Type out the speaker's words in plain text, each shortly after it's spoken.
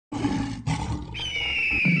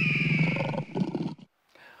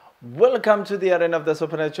Welcome to the arena of the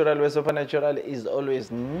supernatural, where supernatural is always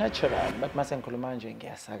natural. But masengikhuluma nje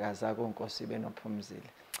ngiyasakaza konkosi benophumzile.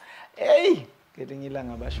 Hey, ngelinye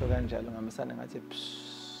ilanga basho kanjalo ngamisana ngathi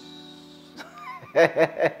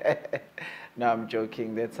No, I'm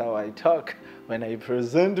joking. That's how I talk when I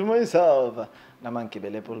present myself.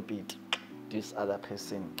 Namangibele pulpit. This other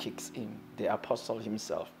person kicks in. The apostle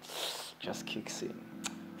himself just kicks in.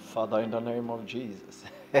 Father, in the name of Jesus.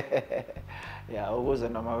 Yeah, ukuze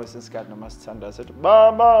noma kwesinsikhathi noma sithanda sithi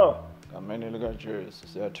baba ngameni lika Jesu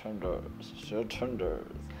siyathandaz.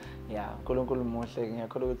 Yeah, uNkulunkulu muhle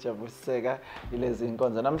ngiyakholwa ukuthi uyabuseka ilezi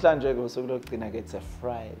inkonzo. Namhlanje ke usuku lokugcina ke it's a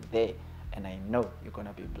Friday and I know you're going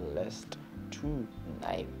to be blessed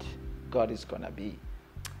tonight. God is going to be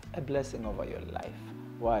a blessing over your life.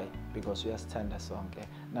 Why? Because uyasithanda sonke.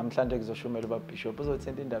 Namhlanje kuzoshumela ubabishop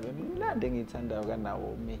uzothinta indaba emnandi engiyithandayo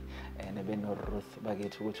kaNaomi nebeno Ruth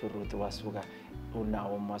bakithi ukuthi uRuth wasuka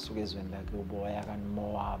uNaomi wasuka ezweni lakhe uboya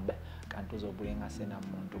kaMoab kanti uzobuya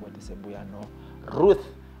engasenamuntu kodwa sebuya no Ruth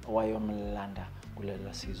owayomlanda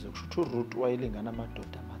kulela sizwe kusho ukuthi uRuth wayelingana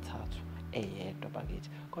amadoda amathathu eyedwa bakithi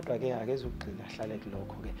kodwa ke akeze ukugxila ahlale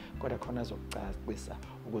kulokho ke kodwa khona azokucacisa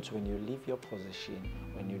ukuthi when you leave your position,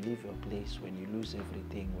 when you leave your place, when you lose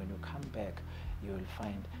everything, when you come back, you will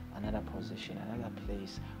find another position, another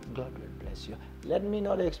place. God will bless you. Let me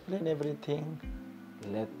not explain everything.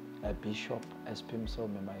 Let a bishop, as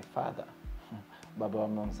Msomi, my father, Baba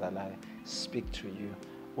Mongzalai, speak to you.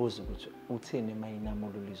 It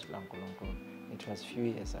was few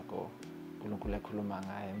years ago.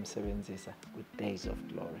 With days of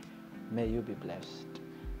glory. May you be blessed.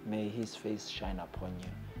 May his face shine upon you.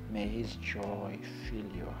 May his joy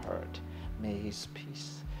fill your heart. May his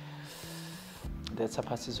peace that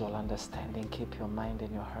surpasses all understanding keep your mind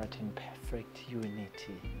and your heart in perfect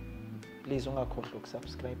unity. Please ungakhohlwa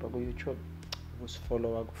subscribe ku YouTube,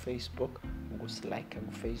 follow ku Facebook, like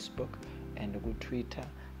ku Facebook and ku Twitter,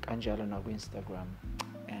 kanjalo na ku Instagram.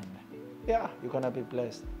 And yeah, you're gonna be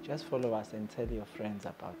blessed. Just follow us and tell your friends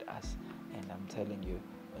about us. And I'm telling you,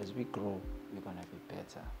 as we grow, we're gonna be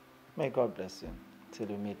better. May God bless you. Till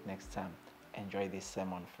we meet next time. Enjoy this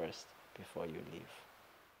sermon first before you leave.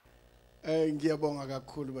 Thank you,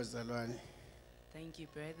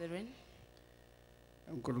 brethren.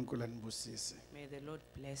 May the Lord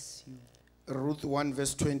bless you. Ruth 1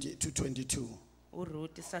 verse 20 to 22.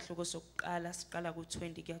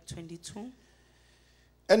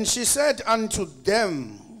 And she said unto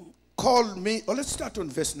them, call me. Oh, let's start on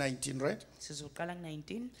verse 19, right?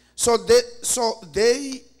 19. So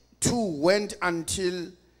they too went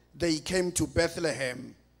until they came to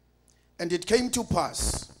Bethlehem. And it came to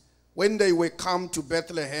pass, when they were come to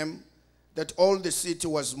Bethlehem, that all the city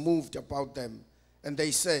was moved about them. And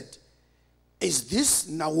they said, is this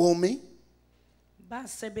Naomi?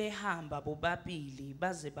 Basebehamba bobabili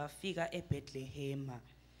baze bafika eBethlehem.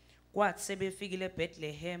 Kwathi sebefikile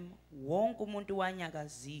eBethlehem, wonke umuntu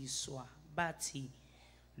wanyakaziswa bathi,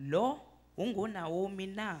 lo unguNaomi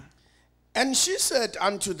na? And she said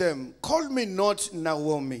unto them, call me not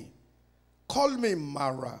Naomi, call me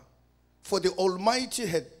Mara, for the Almighty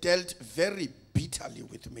had dealt very bitterly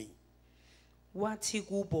with me. Wathi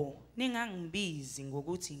kubo, ningangibizi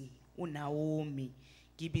ngokuthi uNaomi,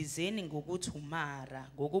 gibizeni ngokuthi uMara,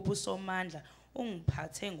 ngokuba uSomandla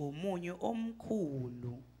ungiphathe ngomunyu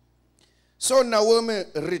omkhulu. So Naomi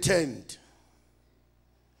returned,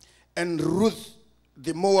 and Ruth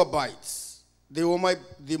the Moabites, the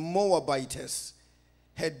Moabitess,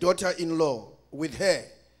 her daughter-in-law, with her,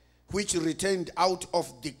 which returned out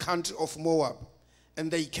of the country of Moab, and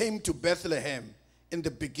they came to Bethlehem in the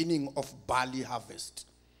beginning of barley harvest.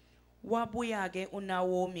 Wabuya ke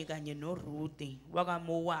uNaomi kanye noRuthi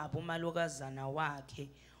wakaMowabi umalokazana wakhe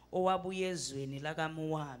owabuye ezweni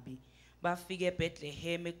lakaMowabi bafike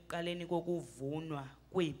eBethlehem ekuqaleni kokuvunwa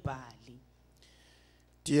kwebhali.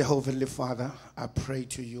 Dear Heavenly Father, I pray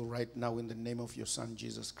to you right now in the name of your Son,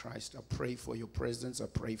 Jesus Christ. I pray for your presence. I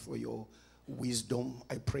pray for your wisdom.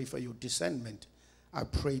 I pray for your discernment. I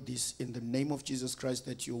pray this in the name of Jesus Christ,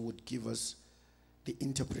 that you would give us the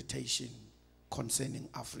interpretation concerning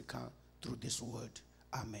Africa through this word.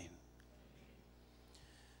 Amen.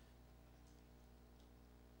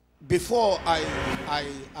 Before I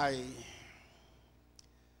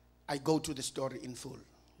go to the story in full,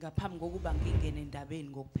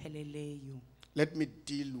 let me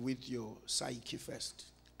deal with your psyche first.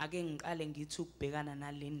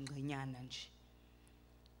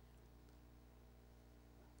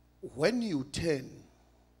 When you turn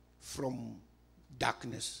from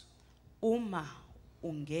darkness uma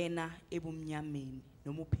ungena ebumnyameni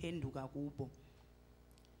noma uphenduka kubo,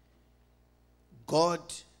 God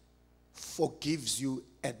forgives you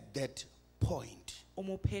at that point.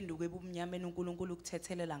 uma uphenduke ebumnyameni uNkulunkulu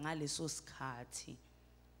ukuthethelela ngaleso sikhathi.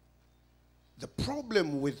 The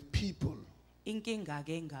problem with people, Inkinga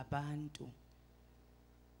ke ngabantu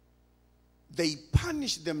they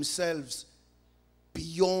punish themselves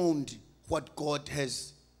beyond what God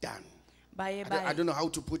has done. baye I don't know how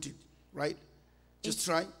to put it, right? Just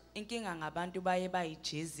try. inkinga ngabantu baye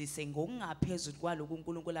bayijezise ngokungaphezulu kwaloko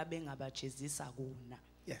uNkulunkulu abengabajezisa kuna.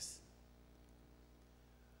 Yes.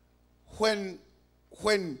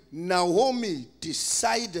 When Naomi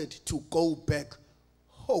decided to go back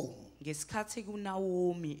home, Ngesikhathi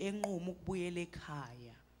kuNaomi enquma ukubuyela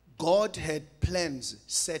ekhaya, God had plans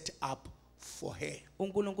set up for her.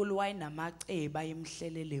 uNkulunkulu wayenamaceba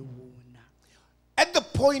ayemhlelele wona. At the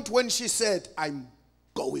point when she said, I'm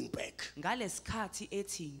going back. Ngalesikhathi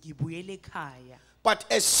ethi ngibuyela ekhaya, But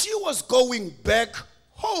as she was going back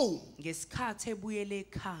home, ngesikhathi ebuyela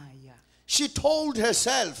ekhaya, she told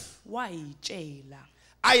herself, wayitshela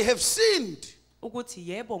I have sinned. ukuthi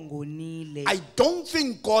yebo ngonile. I don't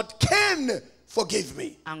think God can forgive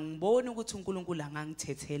me. Angiboni ukuthi uNkulunkulu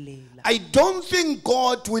angangithethelela. I don't think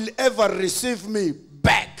God will ever receive me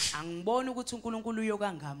back. Angiboni ukuthi uNkulunkulu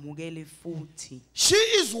uyokangamukele futhi. She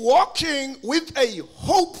is walking with a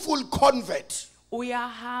hopeful convert.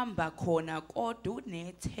 Uyahamba khona kodwa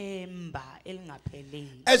unethemba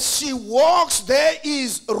elingaphelele. As she walks, there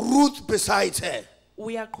is Ruth beside her.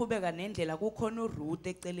 Uyaqhubeka nendlela kukhona uRuth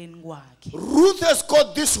eceleni kwakhe. Ruth has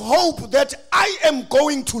got this hope that I am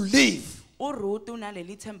going to live. uRuth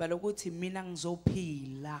unaleli themba lokuthi mina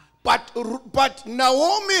ngizophila. But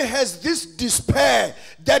Naomi has this despair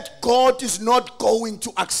that God is not going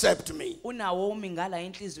to accept me. uNaomi ngala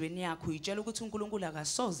enhlizweni yakhe uyitshela ukuthi uNkulunkulu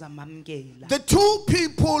akasoza mamkela. The two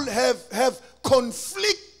people have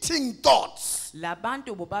conflicting thoughts.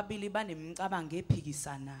 Labantu bobabili banemicabango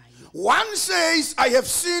ephikisanayo. One says, I have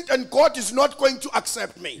sinned and God is not going to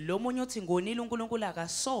accept me. Lo munye uthi ngonile uNkulunkulu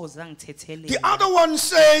akasoza ngithethelele. The other one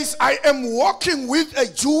says, I am walking with a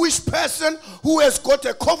Jewish person who has got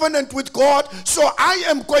a covenant with God, so I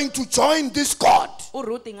am going to join this God.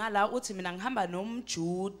 uRuth ngala uthi mina ngihamba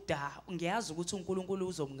nomJuda ngiyazi ukuthi uNkulunkulu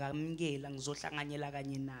uzomngamukela ngizohlanganyela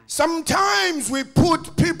kanye naye. Sometimes we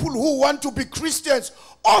put people who want to be Christians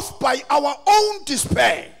off by our own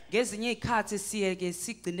despair. Ngezinye izikhathi siye ke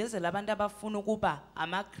sigcindezela abantu abafuna ukuba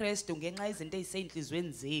amaKristu ngenxa izinto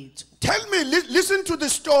ezisenhlizweni zethu. Tell me, listen to the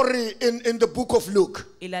story in the book of Luke.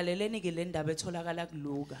 Ilaleleni ke le ndaba etholakala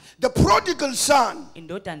kuLuka. The prodigal son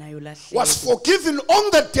Indodana yolahleko was forgiven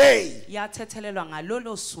on the day yathethelelwa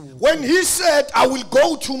ngalolo suku. when he said, I will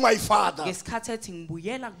go to my father. Ngesikhathi ethi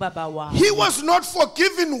ngibuyela kubaba wami. He was not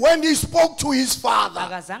forgiven when he spoke to his father.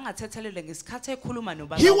 Akazange athethelele ngesikhathi ekhuluma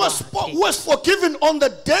nobaba He was forgiven on the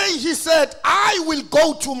day he said, I will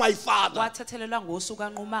go to my father. wathethelelwa ngosuku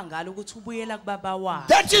anquma ngalo ukuthi ubuyela kubaba wakhe.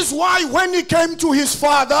 That is why when he came to his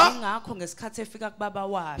father, Ingakho ngesikhathi efika kubaba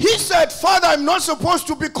wakhe. he said, Father, I'm not supposed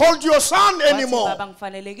to be called your son Wathi, anymore. baba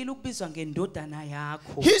ngifanelekile ukubizwa ngendodana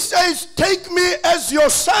yakho. He says, take me as your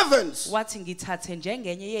servants. Wathi ngithathe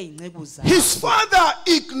njengenye yeyinceku zakho. His father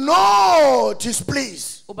ignored his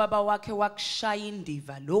pleas. Ubaba wakhe wakushaya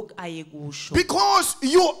indiva lokhu ayekusho. Because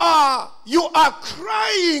you are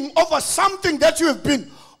crying over something that you have been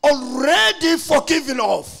already forgiven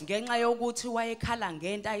of. Ngenxa yokuthi wayekhala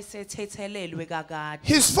ngento ayisethethelelwe kakade.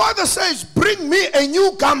 His father says, bring me a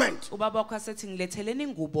new garment. Ubaba wakhe asethi ngiletheleni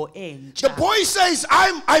ingubo The entsha. boy says,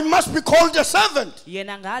 I must be called a servant.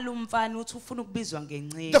 Yena ngalo umfana uthi ufuna ukubizwa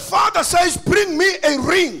ngenceku. The father says, bring me a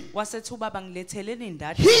ring. Wasethi ubaba ngiletheleni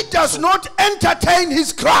indada. He does not entertain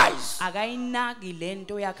his cries. Akayinaki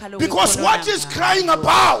lento yakhe lokhu. Because what he's crying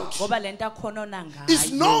about Ngoba lento akhonona ngayo.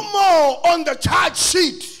 is no more on the charge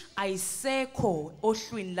sheet. Ayisekho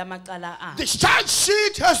ohlwini lamacala akhe. The charge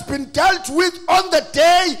sheet has been dealt with on the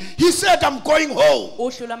day he said, I'm going home.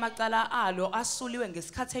 Ohlu lamacala alo asuliwe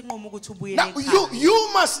ngesikhathi enqoma ukuthi ubuyele Now, ekhaya. you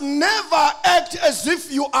must never act as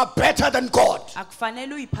if you are better than God.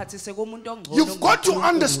 Akufanele uyiphathise komuntu ongcono. You've got to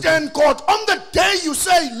understand God. On the day you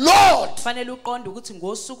say, Lord, Kufanele uqonde ukuthi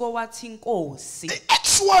ngosuku owathi inkosi.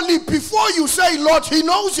 actually, before you say Lord, he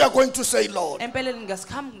knows you're going to say Lord. Empeleni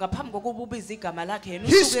ngaphambi kokuba ubize igama lakhe yena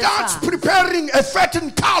He usuke starts esazi. preparing a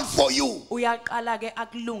fattened calf for you. Uyaqala ke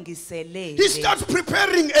akulungiselele. He starts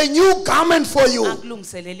preparing a new garment for you.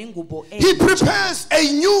 Akulungiselele ingubo He prepares a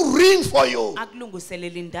new ring for you.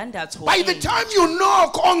 akulungiselele indandatho. By the time you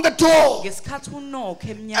knock on the door, ngesikhathi unokho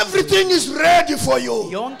eminyangweni. everything is ready for you.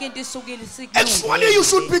 Yonke into isukile Actually, you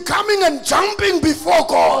should be coming and jumping before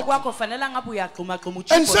God. Okwakho fanele ngabe uyagxuma gxuma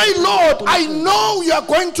and say, Lord, I know you are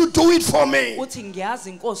going to do it for me. uthi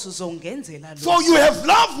ngiyazi Nkosi uzongenzela For lokho you have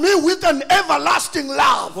loved me with an everlasting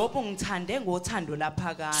love. ngoba ungithande ngothando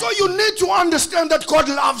laphakade So you need to understand that God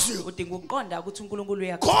loves you. udinga ukuqonda ukuthi uNkulunkulu God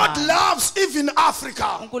uyakuthanda loves even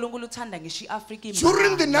Africa. uNkulunkulu uthanda ngisho iAfrika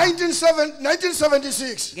During the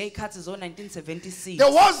 1976, ngeyikhathi zo1976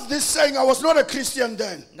 there was this saying, I was not a Christian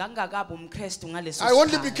then. ngangakabi umKristu ngaleso I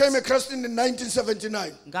only became a Christian in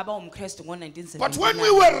 1979. ngaba umKristu ngo1979 But when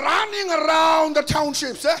we were running around the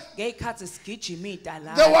townships, ngeyikhathi sigijima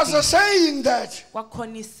idala there was a saying that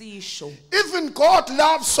kwakhona isisho even God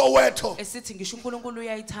loves Soweto. esithi ngisho uNkulunkulu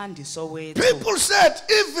uyayithanda iSoweto People said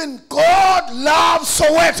even God loves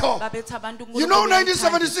Soweto. babethi abantu You know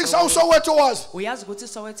 1976 how Soweto was. uyazi ukuthi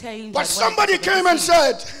iSoweto yayinjani But somebody came and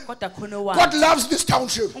said, kodwa khona God loves this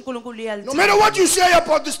township. uNkulunkulu No uyalithanda matter what you say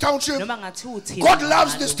about this township, noma ngathi uthini God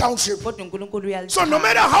loves this township. kodwa uNkulunkulu uyalithanda So no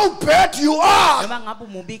matter how bad you are, noma ngabe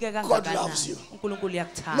umubi ke God loves you. kangakanani uNkulunkulu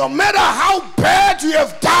uyakuthanda no matter how bad you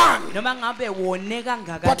have done, noma ngabe wone but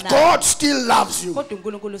kangakanani God still loves you. kodwa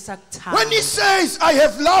uNkulunkulu usakuthanda When He says, I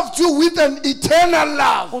have loved you with an eternal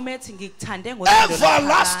love, umethi ngikuthande ngothando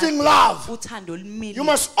everlasting laphakade, love, uthando olumile you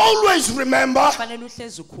must always remember kufanele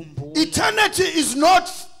uhlezi ukhumbula eternity is not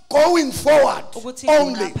going forward ukuthi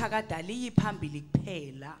only. ingunaphakade aliyi phambili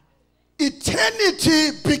kuphela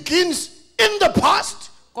Eternity begins in the past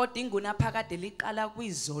kodwa ingunaphakade liqala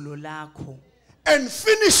kwizolo lakho and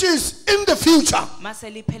finishes in the future. mase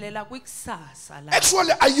liphelela kwikusasa lakho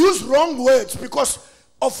Actually, I use wrong words because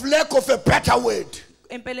of lack of a better word.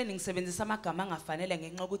 empeleni ngisebenzisa amagama angafanele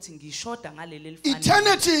ngenxa ukuthi ngishoda ngaleli elifanele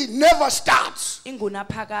Eternity never starts,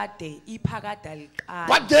 ingunaphakade iphakade aliqala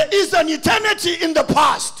but there is an eternity in the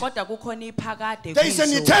past. kodwa kukhona iphakade There is an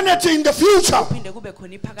kwizolo. eternity in the future. Phinde kube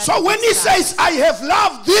khona iphakade So when He kwikusasa. says, I have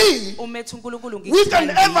loved thee umethi uNkulunkulu with an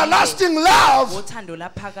ngikuthandile everlasting love, ngothando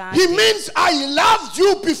laphakade He means I loved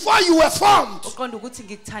you before you were formed. uqonda ukuthi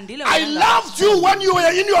ngikuthandile I loved you when you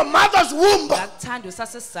were in your mother's womb. ngakuthanda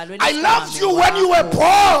usasesizalweni I loved you when you were born.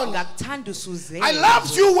 ngakuthanda usuzele I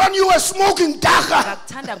loved you when you were smoking dagga.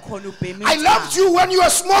 ngakuthanda khona ubhemi I loved you when you were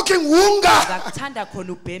smoking wunga. ngakuthanda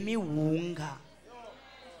khona ubhemi wunga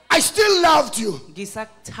I still loved you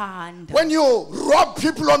ngisakuthanda when you robbed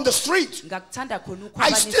people on the street. ngakuthanda khona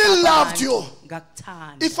I still loved you.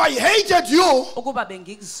 ngakuthanda If I hated you, ukuba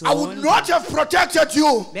I would not have protected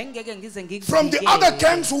you bengeke ngize from the other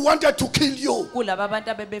gangs who wanted to kill you, kulabo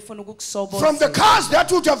abantu abebefuna ukukusoboza from the cars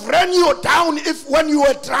that would have ran you down if when you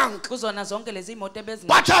were drunk. kuzona zonke lezi imoto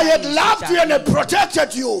But I had loved you and I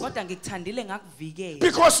protected you kodwa ngikuthandile ngakuvikela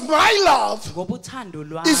because my love ngoba uthando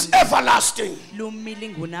is lwami everlasting. lumile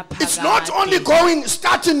ngunaphakade It's not only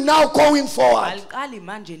starting now, going forward. aliqali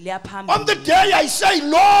manje liya On the phambili day I say,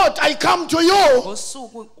 Lord, I come to you,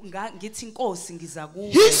 ngosuku ngithi Nkosi ngiza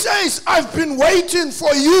kuwe He says, I've been waiting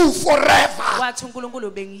for you forever. wathi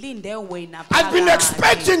uNkulunkulu bengilinde wena I've been phakade.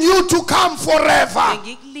 expecting you to come forever.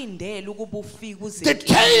 bengikulindele ukuba ufike uze The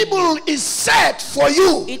kimi. table is set for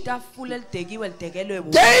you. itafula lidekiwe lidekelwe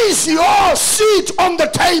wena There is your seat on the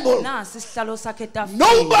table. nasi isihlalo sakhe etafuleni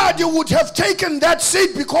Nobody would have taken that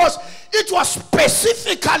seat because it was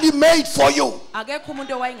specifically made for you. akekho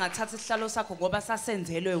umuntu owayengathatha isihlalo sakho ngoba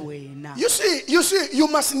sasenzelwe wena You see, you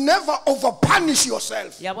must never overpunish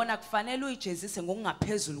yourself. yabona kufanele uyijezise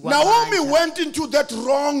ngokungaphezulu Naomi kwamandla. went into that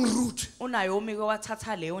wrong route. uNaomi ke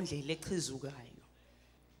wathatha leyo ndlela echizukayo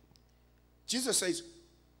Jesus says,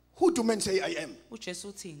 who do men say I am? uJesu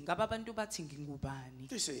uthi ngabe abantu bathi ngingubani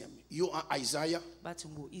They say, you are Isaiah, bathi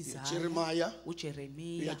nguIsaya Jeremiah, you are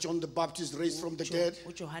uJeremiya John the Baptist raised from the dead.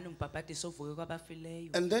 uJohane umbhaphatisi ovuke kwabafileyo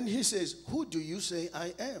And then he says, who do you say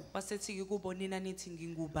I am? wasethi ke kubo nina nithi And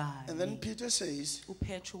then ngingubani Peter says,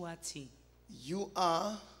 uPetru wathi you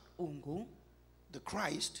are ungu the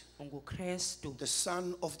Christ, unguKristu the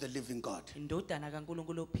Son of the living God. indodana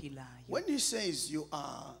kaNkulunkulu ophilayo When he says you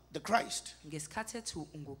are the Christ, ngesikhathi ethi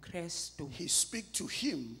unguKristu he speaks to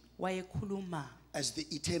him wayekhuluma as the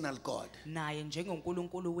eternal God. naye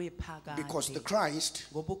njengoNkulunkulu Because the wephakade Christ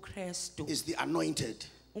ngoba uKristu is the anointed.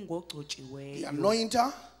 The ungogcotshiweyo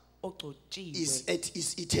anointer ogcotshiwe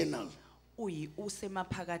is eternal.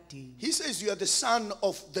 usemaphakadeni He says you are the Son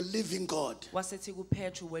of the living God. wasethi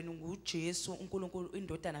kuPetru wena unguJesu uNkulunkulu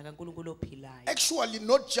indodana kaNkulunkulu ophilayo Actually,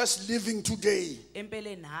 not just living today.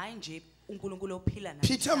 empeleni hayi nje uNkulunkulu ophila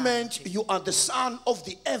Peter meant namhlanje you are the Son of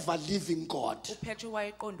the ever living God. uPetru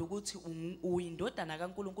wayeqonda ukuthi uyindodana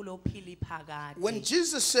kaNkulunkulu ophila iphakade When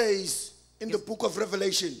Jesus says in the book of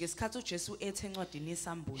Revelation, ngesikhathi uJesu ethe encwadini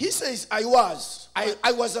yesambulo he says, I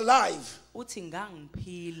was alive, uthi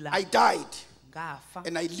ngangiphila I died, ngafa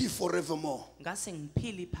and I live forevermore. ngase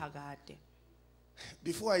ngiphila iphakade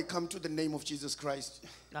Before I come to the name of Jesus Christ,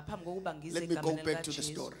 Ngaphambi kokuba ngize let me go egameni back to the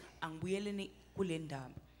likaJesu, story. angibuyeleni kule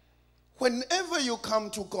ndaba. Whenever you come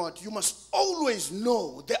to God, you must always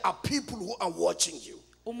know there are people who are watching you.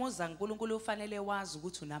 Uma uza kuNkulunkulu ufanele wazi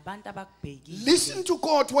ukuthi unabantu abakubhekile. Listen to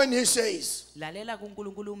God when He says, Lalela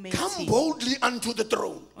kuNkulunkulu uma come ethi, boldly unto the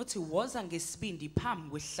throne. uthi woza ngesibindi phambi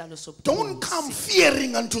kwesihlalo Don't come sobukhosi.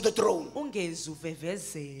 fearing unto the throne. Ungezi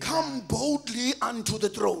uvevezela. Come boldly unto the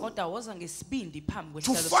throne Kodwa woza ngesibindi phambi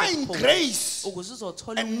to kwesihlalo find sobukhosi. grace Ukuze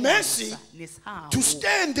uzothola and umusa mercy nesihawu. to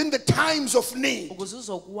stand in the times of need. Ukuze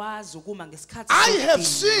uzokwazi ukuma ngesikhathi I have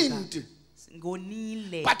sokudinga. sinned,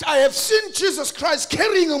 Ngonile. but I have seen Jesus Christ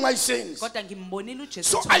carrying my sins. Kodwa ngimbonile uJesu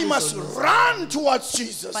So ethwele I must izono zami. run towards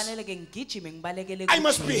Jesus. Kufanele ke ngigijime ngibalekele I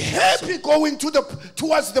must be kuJesu. happy going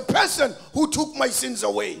towards the person who took my sins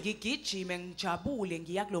away. Ngigijime ngijabule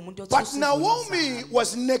ngiya kulo muntu But othusa Naomi izono zami.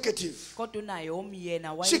 was negative. Kodwa uNaomi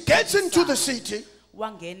yena She gets into the wayephikisana. city.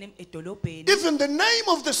 Wangena edolobheni. Even the name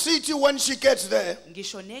of the city when she gets there,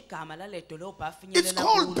 Ngisho negama lale dolobha it's afinyelela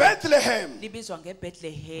called kulo Bethlehem. libizwa The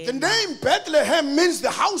ngeBethlehem. name Bethlehem means the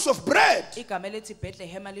house of bread. Igama lethi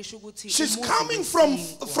Bethlehem alisho ukuthi She's umuzi coming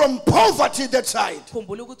wesinkwa. from poverty that side.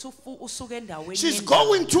 Khumbula ukuthi usuke endaweni She's yendalo.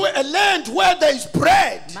 going to a land where there is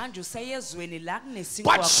bread. Manje useyezweni la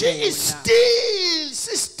kunesinkwa But she is khona.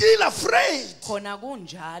 she's still afraid. Khona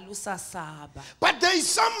kunjalo usasaba. But there is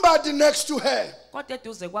somebody next to her Kodwa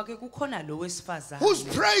eduze kwakhe kukhona lo wesifazane. who's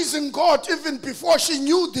praising God even before she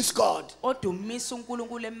knew this God. Odumisa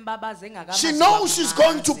uNkulunkulu embabaza engakazi. She knows she's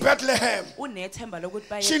going to Bethlehem. Unethemba lokuthi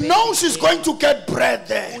baye. She knows she's going to get bread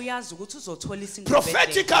there. Uyazi ukuthi uzothola isinkwa.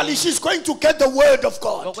 Prophetically, she's going to get the word of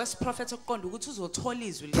God. Ngokwesiprophet okuqonda ukuthi uzothola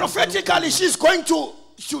izwi likaNkulunkulu. Prophetically, she's going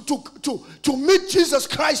to meet Jesus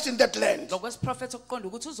Christ in that land. Ngokwesiprophet okuqonda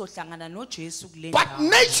ukuthi uzohlangana noJesu kule But ndawo.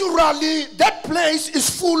 naturally, that place is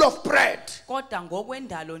full of bread. Kodwa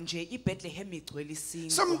ngokwendalo nje iBethlehem igcwele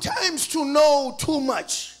isinkwa. Sometimes to know too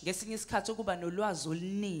much Ngesinye isikhathi ukuba nolwazi is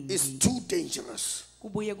oluningi too dangerous.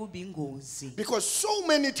 kubuye kube ingozi. Because so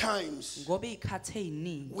many times Ngoba izikhathi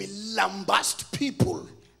eziningi we lambast people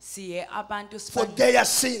siye abantu for their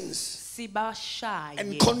sins sibashaye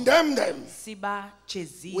and condemn them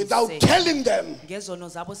sibajezise without telling them ngezono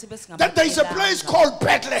zabo sibe that there is a place called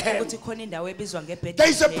Bethlehem. ukuthi khona indawo ebizwa There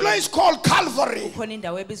is a ngeBethlehem. place called Calvary. Khona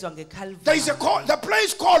indawo ebizwa There is ngeCalvary. the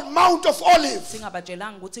place called Mount of Olives.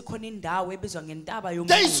 Singabatshelanga ukuthi khona indawo ebizwa ngentaba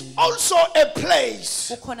There is yomqulu. also a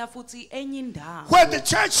place Kukhona futhi enye indawo where the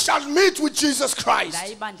church shall meet with Jesus Christ. la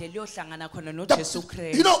ibandla liyohlangana khona noJesu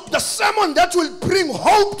Kristu. You know, the sermon that will bring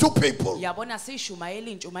hope to people. Yabona sishumayela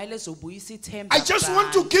intshumayelo ezobuyisa ithemba. I just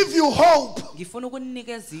want to give you hope ngifuna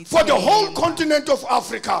ukunikeza for the whole ithemba. continent of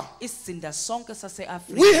Africa. Isizinda sonke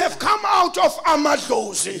sase-Afrika. We have come out of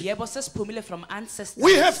Amadlozi. Yebo sesiphumile from ancestors.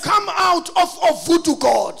 We have come out of voodoo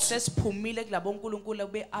gods. Sesiphumile kulabo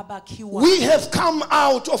nkulunkulu abakhiwa. We have come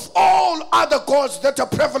out of all other gods that are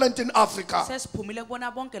prevalent in Africa. Sesiphumile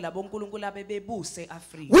kubona bonke labo nkulunkulu abebebuse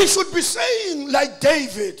eAfrika. We should be saying like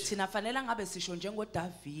David, Thina fanele ngabe sisho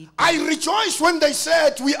njengoDavid. I rejoiced when they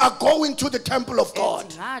said we are going to the temple of God.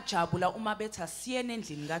 Ngajabula uma bethi asiyene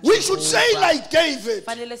endlini kaJehova. We should say like David,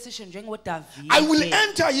 Fanele sisho njengoDavid. I will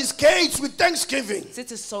enter his gates with thanksgiving.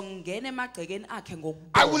 Sithi songena emagcekeni akhe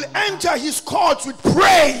I will ngokubonga. enter his courts with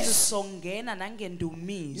praise. Songena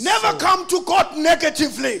nangendumiso. Never come to God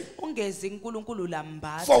negatively. Ungezi uNkulunkulu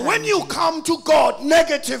lambatha. For when you come to God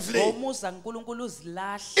negatively, ngomuza uNkulunkulu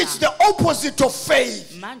uzilahla. it's the opposite of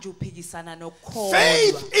faith. Manje uphikisana nokukholwa.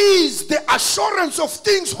 Faith is the assurance of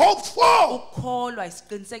things hoped for. Ukholwa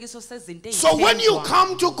isiqinisekiso sezinto So when you ezithenjwayo.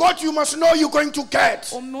 come to God, you must know you're going to get.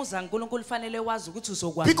 Umuza uNkulunkulu fanele wazi ukuthi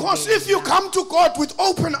uzokwamukela. Because if you come to God with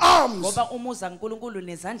open arms, ngoba umuza uNkulunkulu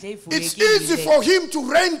nezandla it's easy ezivulekile. for him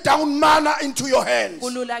to rain down manna into your hands.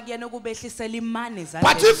 Kulula kuyena ukubehlisela imani ezandleni.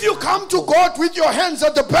 But if you come to God with your hands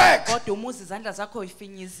at the back, kodwa umuza izandla zakho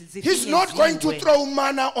zifinyeziwe. he's not going to throw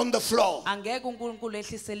manna on the floor. Angeke uNkulunkulu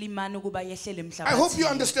ehlisele imani ukuba yehlele emhlabathini. I hope you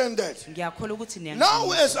understand that. Ngiyakholwa ukuthi Now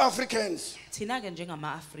niyangizwa. as Africans, Thina ke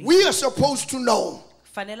njengama-Afrika we are supposed to know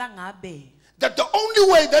fanele ngabe that the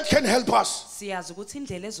only way that can help us siyazi ukuthi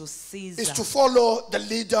indlela is to ezosiza follow the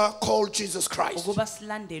leader called Jesus Christ. ukuba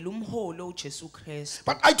silandele umholi uJesu Kristu.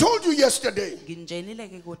 But I told you yesterday, Nginjenile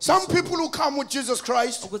ke kodwa some people who come with Jesus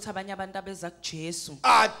Christ ukuthi abanye abantu abeza kuJesu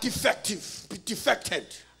are defected.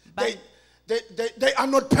 They are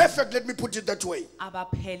not perfect, let me put it that way.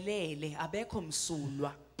 abaphelele abekho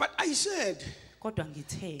msulwa. But I said, Kodwa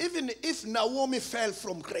ngithe even if Naomi fell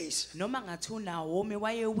from grace, noma ngathi uNaomi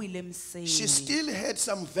wayewile she emseni still had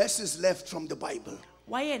some verses left from the Bible.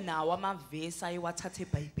 wayenawo amavesi ayewathatha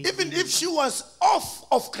Even eBhayibhelini if she was off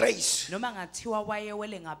of grace, noma ngathiwa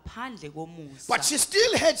wayewele ngaphandle komusa but she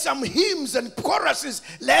still had some hymns and choruses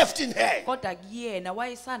left in her. kodwa kuyena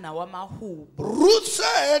wayesanawo amahubo Ruth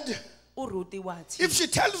said, uRuthi wathi if she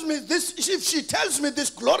tells me this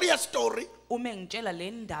glorious story, uma ngitshela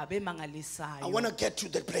le ndaba I emangalisayo want to get to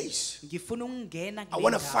that place. ngifuna ukungena I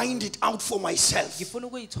want to find it out for myself. ngifuna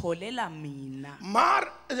ukuyitholela mina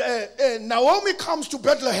Naomi comes to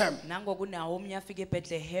Bethlehem. nangokuNaomi yafika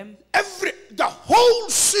eBethlehem The whole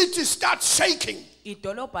city starts shaking.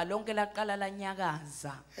 idolobha lonke laqala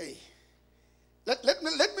lanyakaza Hey,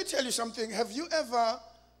 let me tell you something. Have you ever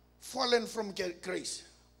fallen from grace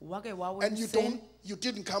wake and you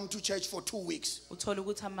didn't come to church for 2 weeks? uthola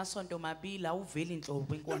ukuthi amasonto mabili awuveli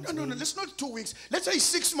inhlobo No, enkonzweni let's not 2 weeks. Let's say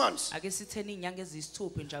 6 months. ake sitheni inyanga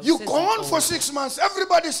ezisithupha nje You gone for 6 months.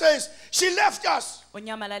 Everybody says, she left us.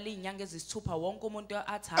 onyamalala inyanga ezisithupha wonke umuntu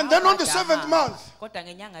athi And then on the 7th month, kodwa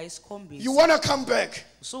ngenyanga yesikhombisa you want to come back.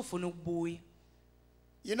 usufuna ukubuya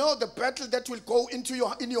You know the battle that will go in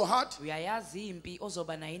your heart? uyayazi impi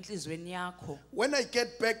ozoba nayo enhlizweni yakho When I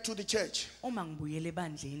get back to the church, uma ngibuyele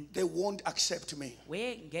ebandleni they won't accept me.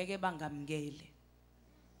 we ngeke bangamkele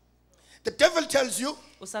The devil tells you,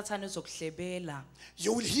 usathane uzokuhlebela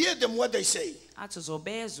you will hear them what they say. athi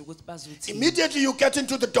uzobeza ukuthi bazothi Immediately you get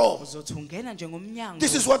into the door. uzothi ungena nje ngomnyango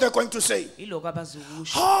This is what they're going to say. iloko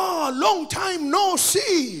abazokusho Long time no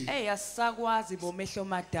see. asisakwazi bomehlo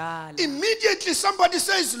madala Immediately somebody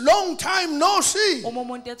says, long time no see. uma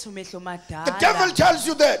umuntu ethi umehlo The devil madala tells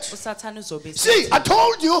you that. usathane uzobe See, I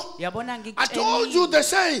told you. yabona I told you, they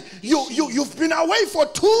say, you've been away for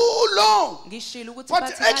too long. ngishilo ukuthi But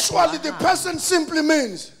bathi actually the kade person simply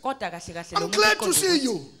means, kodwa kahle kahle I'm lo muntu glad to uqonde see ukuthi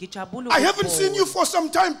you. ngijabula I haven't seen you for some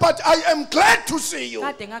time, but I am glad to see you.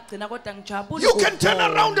 kade ngagcina kodwa ngijabula You can turn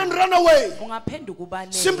around and run away ungaphenduka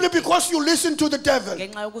ubaleke simply because you listen to the devil.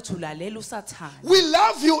 ngenxa yokuthi ulalela usathane We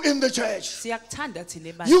love you in the church. siyakuthanda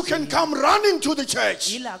thina You can ebandleni come running to the church.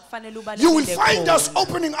 yila kufanele You will ubalekele find us khona.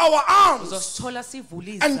 opening our arms uzosithola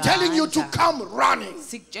sivula and telling you to izandla come running.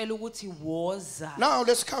 sikutshela ukuthi woza Now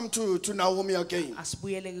let's come to Naomi again.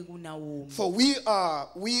 asibuyeleke kuNaomi For we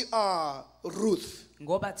are Ruth.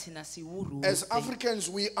 ngoba thina siwuRuth As Africans,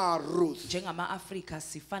 we are Ruth. njengama-Afrika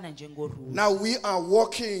sifana njengoRuth Now we are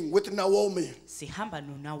walking with Naomi. sihamba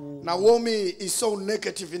noNaomi Naomi is so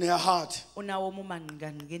negative in her heart. uNaomi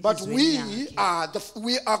umangqangqe But we enhlizweni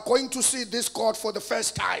we are going to see this God for the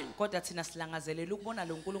first time. kodwa thina silangazelela ukubona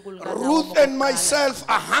lo nkulunkulu Ruth and myself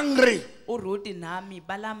are hungry. uRuth nami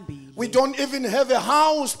balambile We don't even have a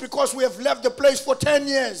house because we have left the place for 10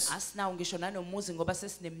 years. asinawo ngisho nanomuzi ngoba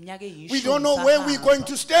sesineminyaka eyishumi We don't know where we're going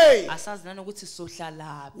to stay. asazi nanokuthi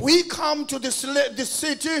sizohlalaphi We come to this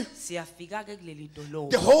city, siyafika-ke kuleli the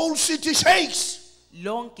dolobha whole city shakes.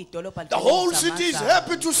 lonke idolobha The whole city is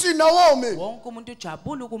happy to see Naomi. wonke umuntu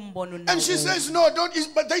ujabula ukumbona And she uNaomi says, no,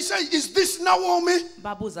 but they say, is this Naomi?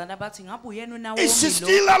 babuzana bathi ngabe uyena uNaomi Is she lo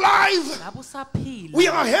still alive? ngabe usaphila We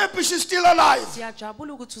are happy she's still alive.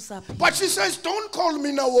 siyajabula ukuthi usaphila But she says, don't call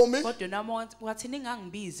me Naomi. kodwa nami wathi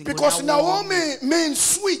ningangibizi Because ngoNaomi. Naomi means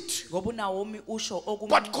sweet. ngoba uNaomi usho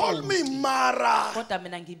But call me okumqotho Mara. kodwa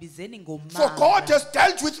mina ngibizeni For God ngomama has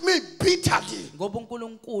dealt with me bitterly. ngoba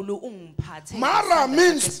uNkulunkulu ungiphathe Mara ngesandla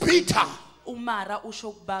means sakhe bitter. umara usho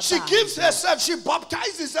ukubaba She gives herself, she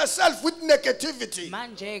baptizes herself with negativity.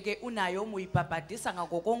 manje ke uNaomi uyibhabhadisa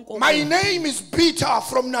ngako konke My name is bitter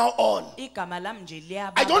from now on. igama lami nje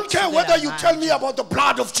liyaba I don't care whether you tell me about the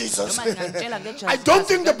blood of Jesus. I don't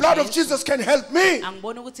think the blood of Jesus can help me.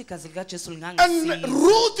 angibona ukuthi igazi likaJesu And lingangisiza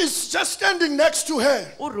Ruth is just standing next to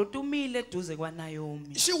her. uRuth umile eduze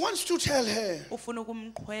kwaNaomi She wants to tell her, ufuna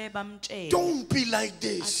ukumqhweba amtshele don't be like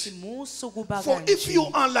this. athi musu kuba For if you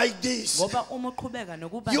kanje are like this, ngoba uma uqhubeka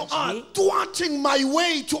nokuba you are nje thwarting my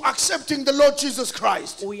way to accepting the Lord Jesus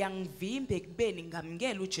Christ. uyangivimba ekubeni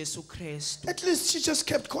ngamukela uJesu Kristu At least she just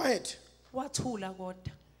kept quiet. wathula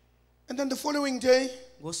kodwa And then the following day,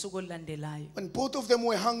 ngosuku olulandelayo when both of them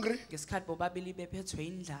were hungry, ngesikhathi bobabili bephethwe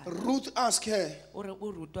indlala Ruth asked her,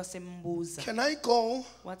 uRuth wasembuza can I go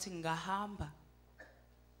wathi ngahamba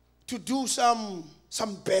to do some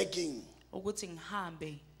begging? ukuthi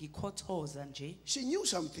ngihambe ngikhothoza nje She knew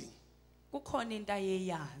something kukhona into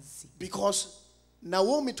ayeyazi because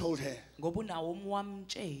Naomi told her, ngoba uNaomi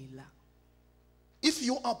wamtshela if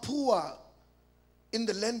you are poor in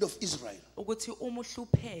the land of Israel, ukuthi uma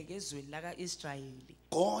uhlupheke ezweni lakaIsrayeli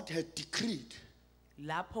God had decreed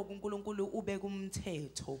lapho kuNkulunkulu ubeka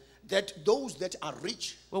umthetho that those that are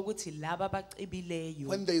rich, ukuthi laba abacibileyo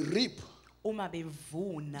when they reap, uma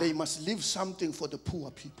bevuna they must leave something for the poor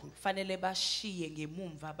people. fanele bashiye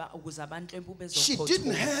ngemumva ukuze abantu empu She bezokhothoza.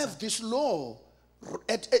 didn't have this law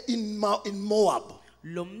in Moab.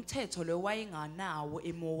 Lo mthetho lo wayenganawo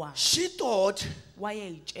eMoab. She thought,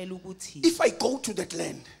 Wayeyitshela ukuthi if I go to that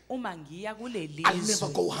land, uma ngiya kuleli I'll never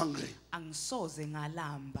go hungry. angisoze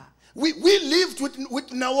ngalamba. We lived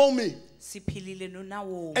with Naomi Siphilile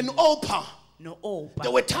noNawomi and Orpah. noOpa.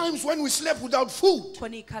 There were times when we slept without food.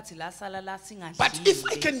 Khona ikhathi la sala la singadlile. But if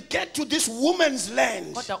I can get to this woman's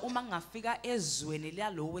land, Kodwa uma ngafika ezweni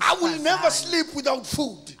lalo I will never wesifazane sleep without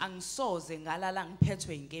food. angisoze ngalala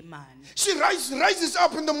ngiphethwe inkemane. She rises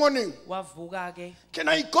up in the morning. Wavuka ke Can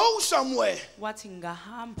I go somewhere? wathi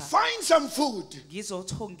ngahamba Find some food.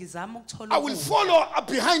 ngizama ukuthola I will ukudla. follow up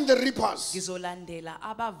behind the reapers. Ngizolandela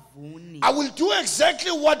abavuni. I will do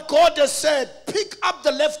exactly what God has said. Pick up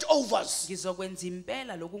the leftovers. Ngizokwenza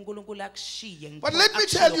impela lokhu uNkulunkulu akushiye. But let me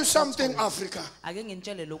tell you something, Africa. Ake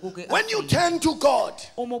ngintshele lokhu ke. When you turn to God,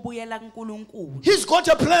 uma ubuyela kuNkulunkulu, He's got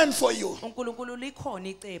a plan for you. uNkulunkulu likhona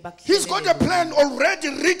icebo He's got a plan already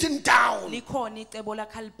written down. likhona icebo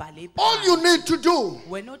lakhe alibhale All you need to do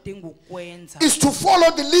wena odinga ukwenza is to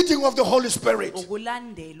follow the leading of the Holy Spirit.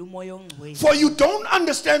 ukulandela umoya ongcwele. For you don't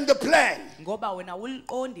understand the plan. Ngoba wena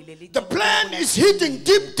uliqondi leli The plan is hidden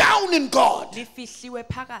deep down in God. lifihliwe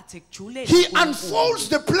phakathi ekujuleni. He unfolds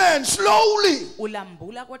the plan slowly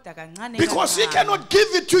ulambula kodwa kancane because He kancane. cannot give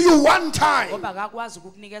it to you one time. Ngoba akakwazi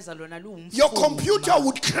ukukunikeza lona lumfundo. Your computer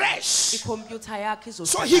would crash. Ikhompyutha yakhe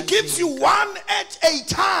So He gives you one at a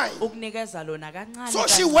time. ukunikeza lona kancane. So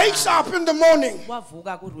she kancane. wakes up in the morning.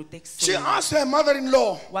 wavuka kuRuth She ekuseni. asks her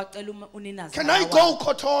mother-in-law, Wacela uninazi. can I go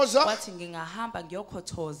Ikhathazo? Wathi ngingahamba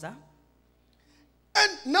ngiyokhothoza.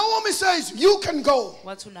 And Naomi says, you can go.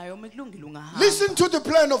 Wathi uNaomi kulungile ungahamba. Listen to the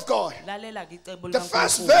plan of God. Lalela ke icebo The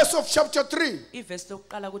first likaNkulunkulu. verse of chapter 3, Ivesi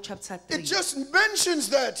lokuqala kuchapter 3 it just mentions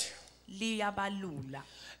that liyabalula.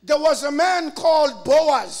 there was a man called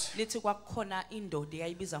Boaz Lithi kwakukhona indoda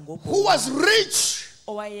eyayibiza who was ngoBoaz rich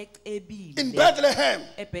owayecebile in Bethlehem.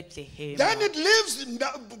 eBethlehem. Then it leaves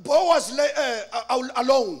Boaz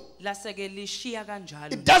alone. Laseke lishiya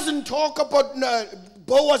kanjalo. It doesn't talk about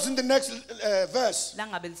Boaz in the next verse.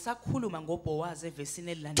 Langabe lisakhuluma ngoBoaz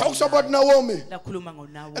evesini elilandelayo. Talks about Naomi. Lakhuluma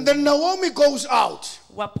ngoNawomi. And then Naomi goes out.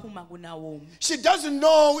 Waphuma kuNawomi. She doesn't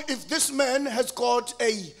know if this man has got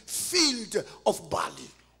a field of barley.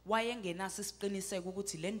 Wayengenaso isiqiniseko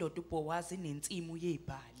ukuthi le ndoda uBoaz inensimu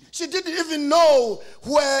yezibhali. She didn't even know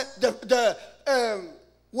where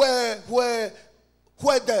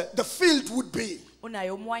the field would be.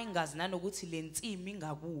 uNayomi wayengazi nanokuthi le nsimu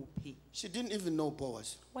ingakuphi. She didn't even know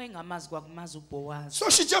Boaz. Wayengamazi kwakumazi uBoaz. So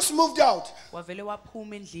she just moved out. Wavele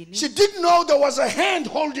waphuma endlini. She didn't know there was a hand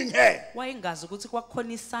holding her. Wayengazi ukuthi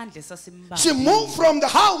kwakukhona isandla esasimbamba. She moved from the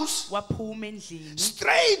house Waphuma endlini.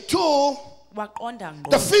 straight to Waqonda ngqo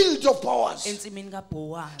the field of Boaz. ensimini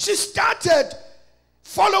kaBoaz. She started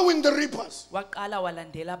following the reapers, Waqala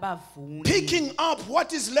walandela abavuni. picking up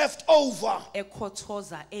what is left over.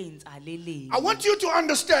 Ekhothoza einzaleleni. I want you to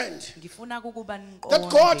understand Ngifuna ukuba that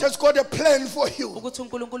God niqonde has got a plan for you. ukuthi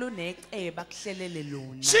uNkulunkulu uneceba kuhlelele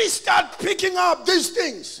lona. She started picking up these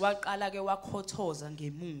things. Waqala ke wakhothoza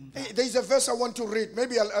ngemumva. Hey, there's a verse I want to read.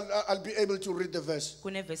 Maybe I'll be able to read the verse.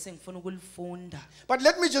 Kunevesi engifuna ukulifunda. But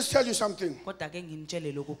let me just tell you something. Kodwa ke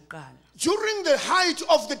nginitshele lokuqala. During the height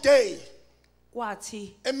of the day,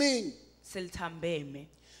 Kwathi I mean, selithambeme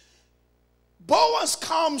Boaz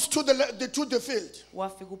comes to the field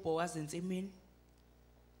wafika uBoaz ensimini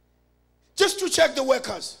just to check the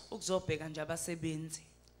workers. ukuzobheka nje abasebenzi.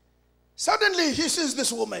 Suddenly he sees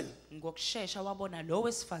this woman. Ngokusheshsha wabona lo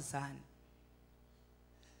wesifazane.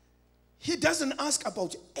 He doesn't ask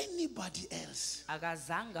about anybody else.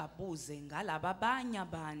 Akazange abuze ngalaba abanye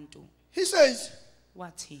abantu. He says,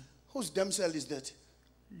 Wathi whose damsel is that?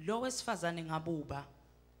 lo wesifazane ngabuba.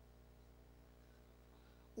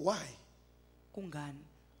 Why? Kungani?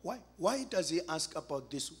 Why does he ask about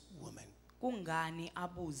this woman? Kungani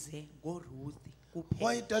abuze ngoRuth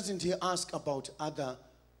Why kuphela? doesn't he ask about other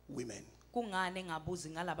women? Kungani ngabuzi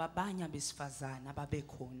ngalaba abanye besifazana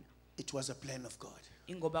ababekhona? It was a plan of God.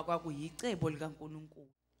 Ingoba kwakuyicebo likaNkulunkulu.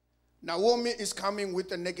 Naomi is coming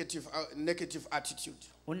with a negative attitude.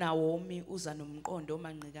 uNawomi uza nomqondo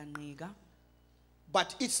omanqikanqika,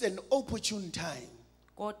 But it's an opportune time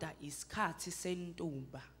kodwa isikhathi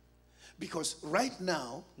sentuba because right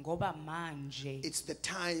now ngoba manje it's the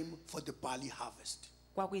time for the barley harvest.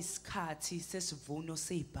 kwakuyisikhathi sesivuno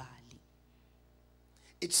sezibhali.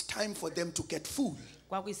 it's time for them to get full.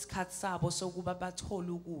 kwakuyisikhathi sabo sokuba bathole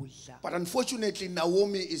ukudla. But unfortunately,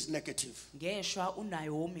 Naomi is negative. Ngeshwa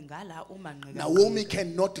uNaomi ngala uma nqika. Naomi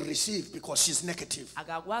cannot receive because she's negative.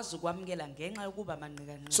 Akakwazi ukwamukela ngenxa yokuba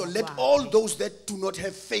manqika nqika. So let all those that do not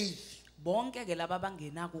have faith bonke ke laba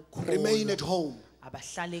bangena ukukholwa remain at home.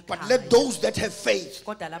 abahlale ekhaya. But let those that have faith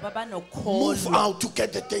Kodwa laba move banokholwa out to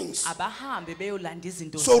get the things. abahambe beyolanda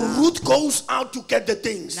izinto So zabo. Ruth goes out to get the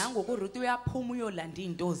things. Nangoku Ruth uyaphuma uyolanda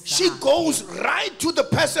izinto zakhe. She goes right to the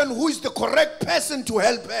person who is the correct person to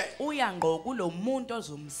help her. Uya ngqo kulomuntu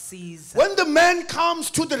ozomsiza. When the man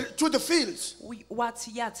comes to the fields,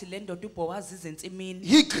 Wathi yathi le ndoda uBowazi izinsimini.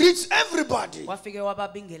 he greets everybody. Wafike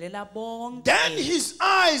wababingelela bonke. Then his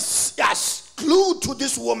eyes are glued to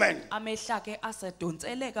this woman. Amehla ke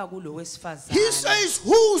asedonseleka kulo wesifazane. He says,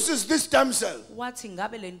 whose is this damsel? Wathi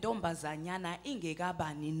ngabe le ntombazanyana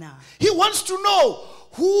ingekabani na? He wants to know,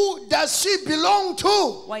 who does she belong to?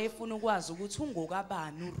 Wayefuna ukwazi ukuthi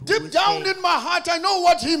ungokabani uRuth. Deep down in my heart, I know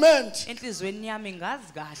what he meant. Enhlizweni yami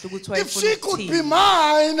ngazi kahle ukuthi If she wayefuna could be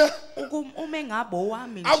ukuthini. mine, Uma ngabo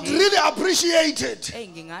wami I would nje. really appreciate it.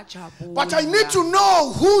 Ngingajabula. But I need to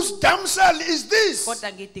know whose damsel is this.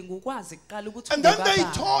 Kodwa ngidinga ukwazi kuqala ukuthi And then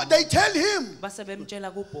ungokabani. they tell him, Base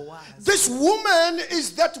bemtshela kuBowazi this woman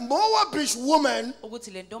is that Moabish woman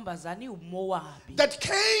ukuthi le ntombazane iwuMowabi that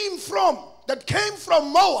came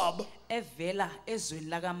from Moab, evela ezweni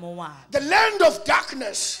lakaMowabi, the land of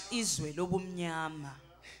darkness, izwe lobumnyama.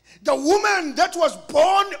 the woman that was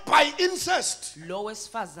born by incest. Lo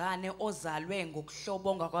wesifazane ozalwe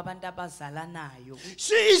ngokuhlobonga kwabantu abazalanayo.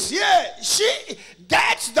 She is here.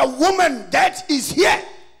 That's the woman that is here.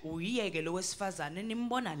 Uyeke lo wesifazane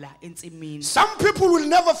nimbona la ensimini. Some people will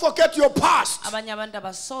never forget your past. Abanye abantu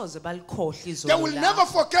abasoze balikhohle They izolo will la. never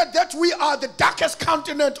forget that we are the darkest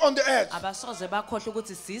continent on the earth. Abasoze bakhohle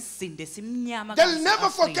ukuthi sisinde simnyama. They'll never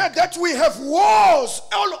forget that we have wars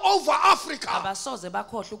all over Africa. Abasoze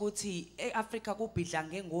bakhohle ukuthi eAfrika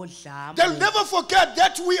kubhidlange ngodlame. They'll never forget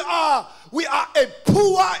that we are a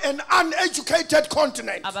poor and uneducated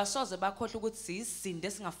continent. Abasoze bakhohle ukuthi sisinde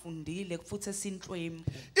singafundile futhi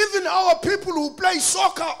esinhlwempu. Even our people who play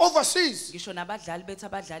soccer overseas, Ngisho nabadlali bethu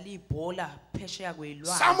abadlala ibhola phesheya kwelwandle.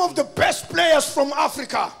 some of the best players from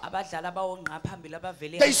Africa, Abadlali abawonqa phambili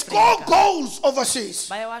abavele they score eAfrika. goals overseas.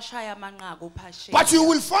 Bayawashaya amanqaku phesheya. But you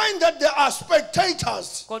will find that there are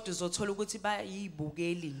spectators. Kodwa uzothola ukuthi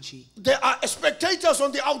bayibukeli nje. There are spectators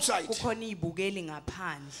on the outside. Kukhona izibukeli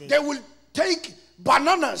ngaphandle. They will take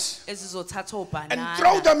bananas Ezizothatha and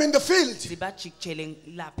throw obhanana. them in the field, Zibajikjele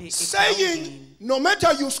lapha saying, no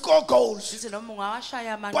matter you score goals, sithi noma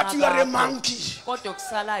ungawashaya amanqaku. but you are a monkey. Kodwa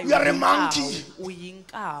kusalayo You are a uyinkawu, monkey.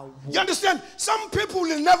 Uyinkawu. You understand? Some people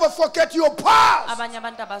will never forget your past. Abanye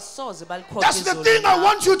abantu abasoze balikhohle That's the izolo thing I la.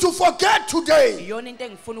 want you to forget today. Iyona into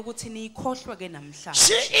engifuna ukuthi niyikhohlwe ke namhlanje.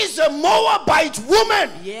 She is a Moabite woman.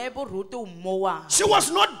 Yebo Ruth uMowabi. She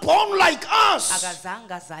was not born like us. Akazange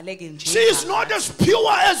azaleke nje. She is not as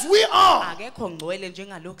pure as we are. akekho ngcwele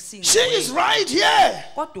njengalokhu She is right here.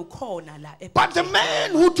 Kodwa ukhona la But the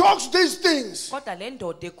man who talks these things Kodwa le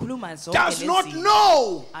ndoda ekhuluma zonke does not lezi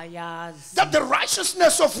know ayazi that the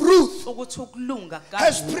righteousness of Ruth ukuthi ukulunga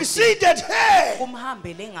has kaRuth preceded her.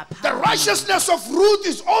 kumhambele The ngaphambili. righteousness of Ruth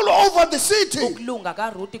is all over the city. Ukulunga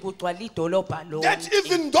kaRuth kugcwala idolobha That lonke.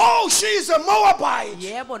 even though she is a Moabite,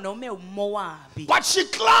 Yebo noma uMowabi but she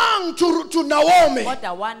clung to Naomi.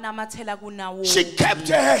 kodwa wanamathela kuNawomi. She kept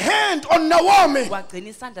her hand on Naomi. Wagcina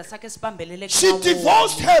isandla sakhe sibambelele She kuNawomi.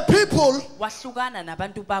 divorced her people Wahlukana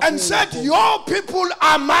nabantu and said, bakubo. your people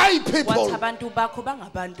are my Wathi people. abantu bakho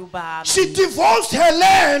bangabantu bami. She divorced her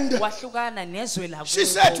land. Wahlukana nezwe lakubo. She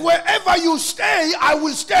said, wherever you stay, I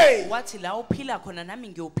will stay. Wathi la uphila khona nami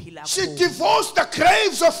ngiyophila She khona. divorced the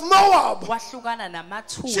graves of Moab. Wahlukana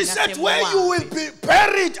namathuna She said, where you will be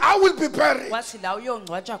buried, I will be buried. Wathi la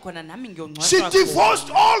uyongcwatshwa khona nami ngiyongcwatshwa She khona. divorced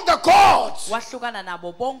all the gods. Wahlukana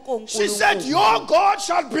nabo bonke She said, uNkulunkulu. your God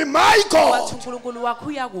shall be my Wathi God. uNkulunkulu wakho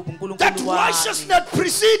uyakuba uNkulunkulu That wami. righteousness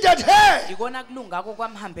preceded her. Ikona kulungako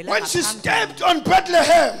kwamhambela When she ngaphambili. stepped on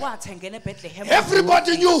Bethlehem, Wathi engene eBethlehem.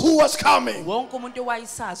 everybody knew who was coming. Wonke umuntu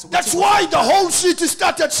wayisazi ukuthi That's why the whole city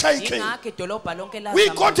started shaking. ingakho idolobha lonke We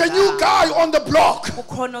got a new guy on the block.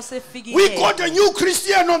 Kukhona osefikile. We got a new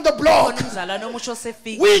Christian on the block. Kukhona umzalwane omusha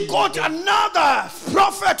osefikile. We got another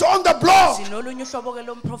prophet on the block. Sinolunye uhlobo ke A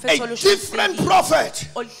lomprofethi different different prophet,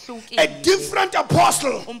 a different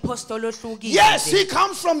apostle. Yes, he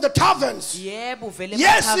comes from the taverns.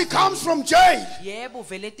 Yes, he comes from jail.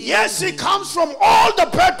 Yes, he comes from all the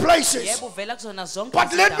bad places.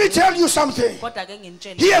 But let me tell you something.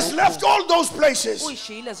 He has left all those places.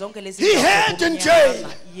 He heard in jail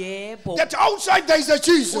that outside there is a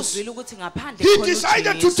Jesus. He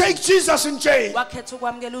decided to take Jesus in jail.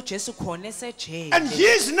 And he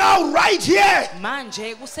is now right here.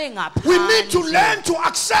 We need to learn to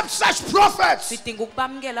accept such prophets.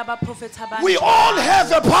 We all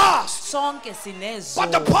have a past,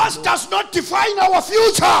 but the past does not define our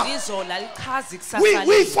future.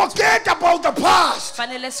 We forget about the past.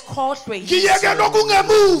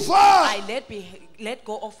 Let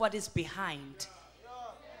go of what is behind.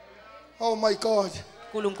 Oh my God.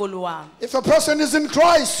 If a person is in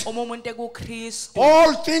Christ,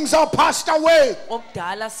 all things are passed away.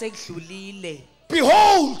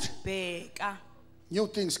 Behold, new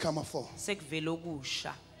things come afore.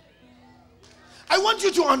 I want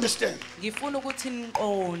you to understand.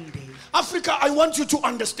 Africa, I want you to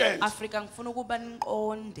understand.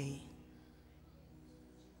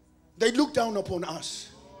 They look down upon us.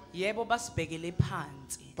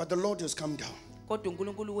 But the Lord has come down.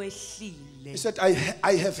 He said, I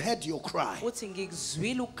have heard your cry.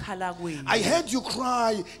 I heard you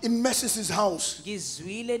cry in Mrs.'s house.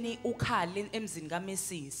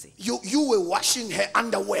 You were washing her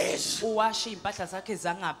underwears.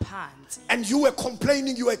 And you were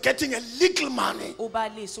complaining you were getting a little money.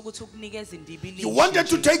 You wanted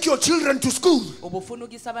to take your children to school.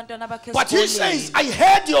 But he says, I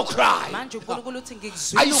heard your cry.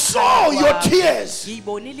 I saw your tears.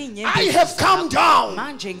 I have come down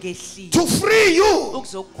to free you.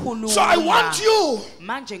 So I want you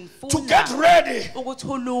to get ready,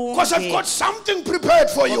 because I've got something prepared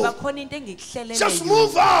for you. Just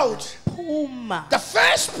move out. The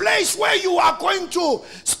first place where you are going to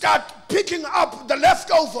start picking up the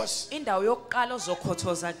leftovers,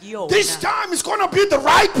 this time is going to be the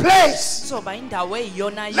right place. Let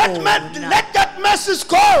that message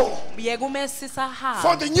go.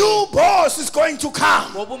 For the new boss is going to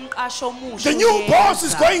come. The new boss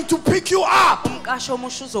is going to pick you up.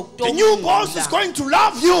 The new boss is going to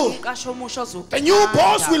love you. The new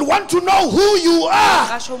boss will want to know who you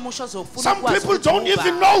are. Some people don't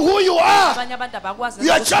even know who you are.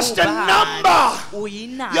 You are just a number.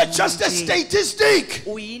 You are just a statistic.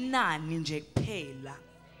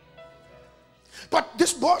 But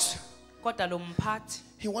this boss,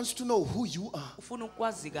 he wants to know who you are. He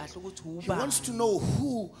wants to know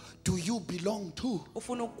who do you belong to.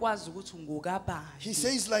 He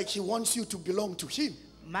says like he wants you to belong to him.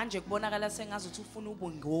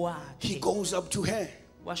 He goes up to her.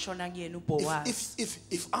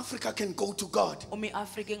 If Africa can go to God, I'm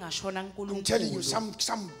telling you, some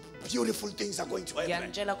beautiful things are going to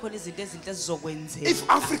happen. If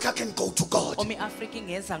Africa can go to God, our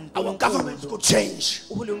governments could change,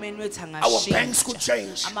 our banks could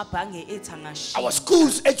change, our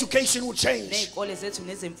schools' education would change,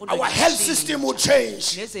 our health system would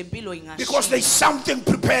change, because there's something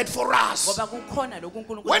prepared for us.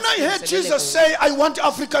 When I heard Jesus say, I want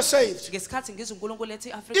Africa saved,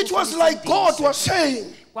 it was like God was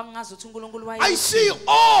saying, I see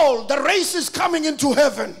all the races coming into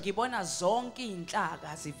heaven, but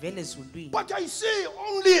I see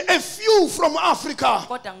only a few from Africa.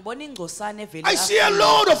 I see a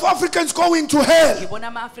lot of Africans going to hell.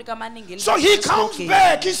 So he comes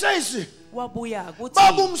back, he says, Babu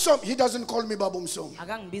Msomi. He doesn't call me Babu Msomi.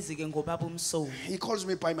 He calls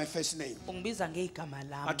me by my first name.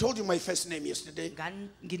 I told you my first name yesterday.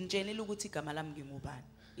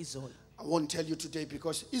 I won't tell you today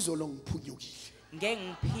because Izolo ngiphunyukile.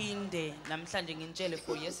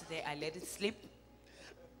 For yesterday I let it slip.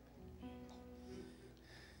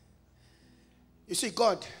 You see,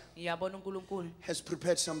 God has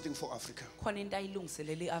prepared something for Africa.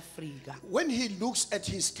 When he looks at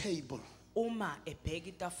his table,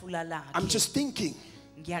 I'm just thinking,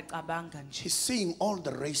 he's seeing all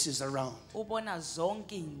the races around. He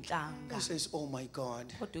says, oh my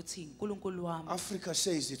God, Africa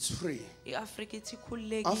says it's free.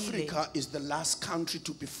 Africa is the last country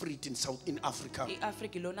to be freed in Africa.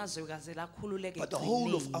 But the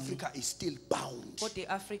whole of Africa is still bound.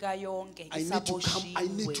 I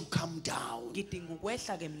need to come down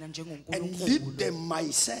and lead them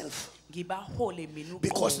myself ngibahole mina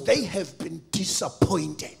because uqobo. they have been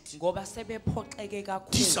disappointed. Ngoba sebephoxeke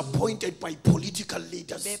kakhulu. Disappointed by political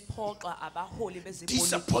leaders. Bephoxa abaholi bezepolitiki.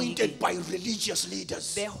 Disappointed by religious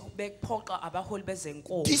leaders. Bephoxa abaholi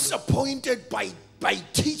bezenkolo. Disappointed by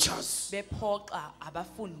teachers Bephoxa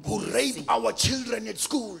who rape abafundisi. our children at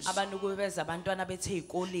schools. Abanukubeza abantwana bethe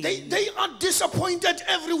ekoleni. They are disappointed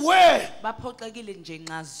everywhere. Baphoxekile nje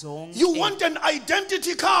nxa zonke. You want an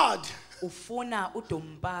identity card? Ufuna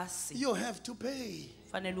udompasi. You have to pay.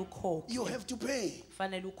 Fanele ukhokhe. You have to pay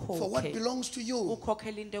Fanele for what ukhokhe. belongs to you.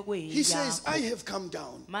 Ukhokhela into ekuyiyakho. He says, I have come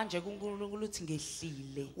down. Manje kuNkulunkulu uthi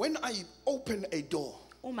ngehlile. When I open a door,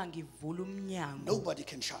 Uma ngivula umnyango nobody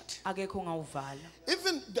can shut. akekho ongawuvala.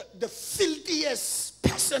 Even the filthiest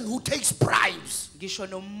person who takes bribes Ngisho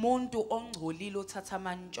nomuntu ongcolile othatha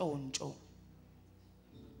amantshontsho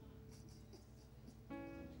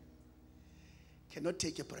cannot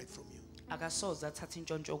take a bribe from you. akasoze athathe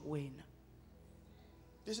intshontsho kuwena.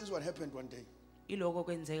 This is what happened one day. Iloko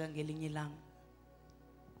kwenzeka ngelinye ilanga.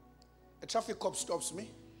 A traffic cop stops me.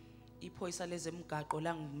 Iphoyisa lezemgaqo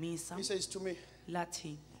langimisa He says to me,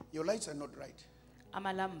 lathi your lights are not right.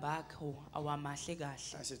 amalamba akho awamahle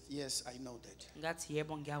kahle. I said, yes, I know that. Ngathi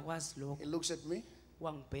yebo ngiyakwazi lokho. He looks at me.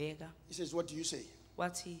 Wangibheka He says, what do you say?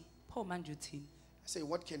 wathi pho manje uthini? I say,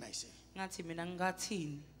 what can I say? Ngathi mina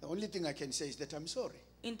ngingathini? The only thing I can say is that I'm sorry.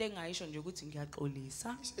 Into engayisho nje ukuthi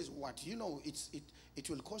ngiyaxolisa. He says, what? You know, it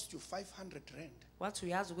will cost you 500 rand. Wathi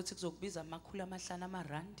uyazi ukuthi kuzokubiza amakhulu amahlanu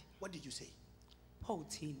amarandi? What did you say? Pho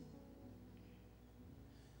uthini?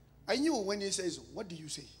 I knew when he says, what do you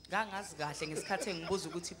say? Ngangazi kahle ngesikhathi engibuza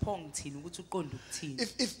ukuthi pho ngithini ukuthi uqonda ukuthini.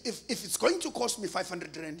 If it's going to cost me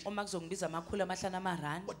 500 rand, Uma kuzongibiza amakhulu amahlanu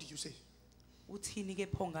amarandi, what do you say? uthini ke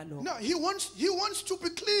pho ngalokho? No, he wants to be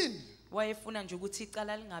clean. Wayefuna nje ukuthi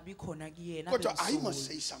icala lingabi khona kuyena. But I abe must msulwa.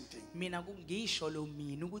 say something. Mina kungisho lo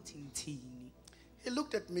mina ukuthi ngithini. He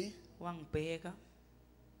looked at me. Wangibheka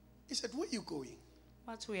He said, where are you going?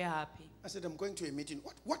 wathi uyaphi? I said, I'm going to a meeting.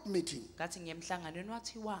 What meeting? Ngathi ngiyemhlanganweni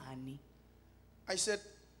wathi wani? I said,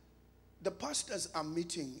 the pastors are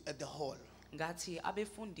meeting at the hall. Ngathi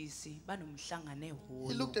abefundisi banomhlangano He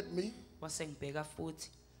ehholo. looked at me. Wasengibheka futhi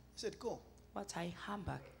He said, go. wathi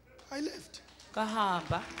ayihamba ke. I left.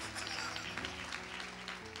 Kahamba.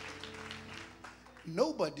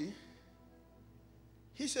 Nobody.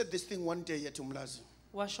 He said this thing one day at Umlazi.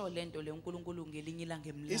 Washo lento le uNkulunkulu ngelinye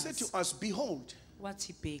ilanga He said to emlazi. us, behold,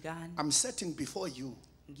 Wathi bhekani I'm setting before you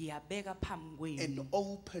ngiyabeka phambi an kwenu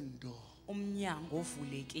open door. umnyango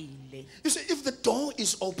ovulekile. You see, if the door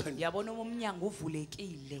is open, Yabona uma umnyango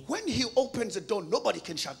uvulekile. when he opens the door, nobody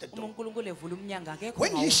can shut the Uma door. uNkulunkulu evula umnyango akekho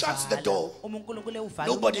When he shuts the ongawuvala. door, Uma uNkulunkulu ewuvala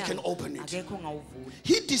nobody umnyango, can open it. akekho ongawuvula.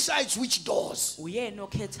 He decides which doors Uyena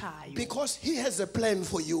okhethayo. because he has a plan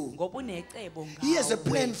for you. Ngoba unecebo ngawe. He has a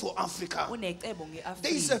plan for Africa. Unecebo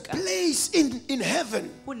There is a ngeAfrika. place in heaven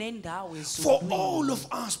Kunendawo for ezulwini all of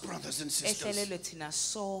us, brothers and sisters. ehlelelwe thina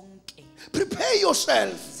sonke. Prepare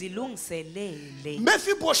yourself. Zilungiselele.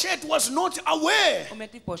 Mephibosheth was not aware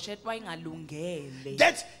uMephibosheth wayingalungele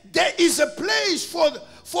that there is a place for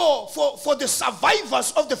the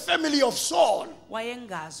survivors of the family of Saul.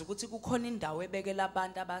 wayengazi ukuthi kukhona indawo ebekela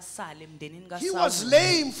abantu abasale emndenini He was kaSawuli.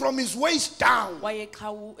 lame from his waist down.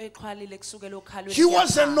 Exhwalile kusukela okhalweni He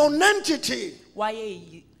was a kuya non-entity.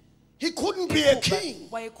 phansi. He couldn't be a king.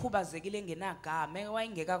 Wayekhubazekile engenagama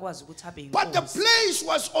wayengekakwazi ukuthi abe But the inkosi. place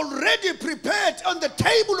was already prepared on the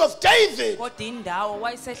table of David. Kodwa indawo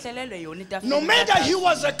wayesehlelelwe yona itafuleni No matter he kaDavida.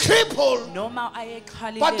 was a cripple, Noma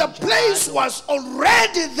ayexhalile but the place njalo. was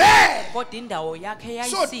already there. Kodwa indawo yakhe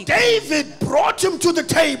So yayisikho. David brought him to the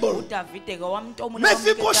table. uDavide ke wamntomula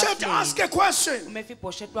Mephibosheth asked a question.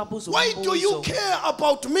 uMephibosheth wabuza Why do you umbuzo. care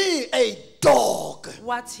about me, a dog?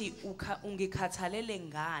 Wathi ungikhathalele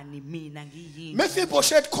ngani mina ngiyini?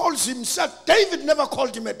 Mephibosheth calls himself, David never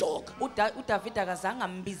called him a dog. uDavide akazange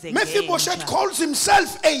ambize Mephibosheth ngenja. calls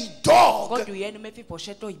himself a dog. Kodwa uyena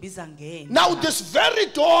uMephibosheth oyibiza ngenja. Now this very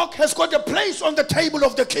dog has got a place on the table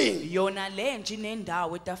of the king. Yona lenje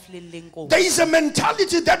inendawo etafuleni lenkosi. There is a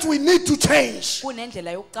mentality that we need to change.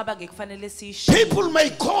 Kunendlela yokucabanga ekufanele siyishiye. People may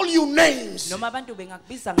call you names. Noma abantu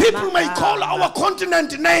bengakubiza People may call ngamagama. our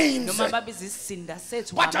continent names. Noma babiza isizinda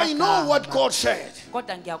sethu But I know ngamagama. what God said.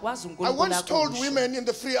 Kodwa ngiyakwazi I uNkulunkulu once told akusho. women in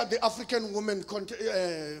the African Women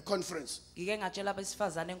Conference, Ngike ngatshela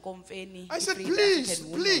abesifazane enkonfeni. I said, i-Free please,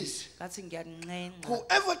 African Women. please. Ngathi ngiyanqenqa.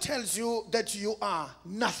 whoever tells you that you are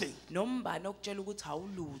nothing, Nombani okutshela ukuthi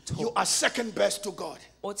awulutho. you are second best to God.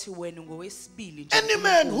 Othi wena ngowesibili nje. Any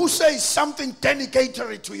man who says something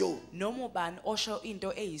denigatory to you, Noma ubani osho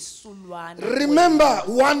into eyisulwana. remember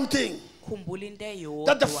one thing. khumbula into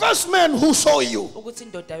that the eyodwa first man who saw you ukuthi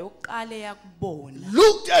indoda yokuqala yakubona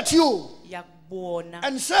looked at you yakubona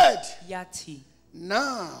and said, yathi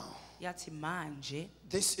manje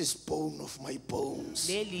this is bone of my bones.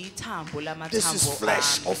 leli ithambo This is lamathambo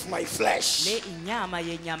flesh ami. of my flesh. Le inyama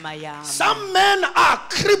yenyama yami. Some men are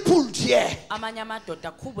crippled here. Amanye amadoda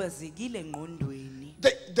akhubazekile engqondweni.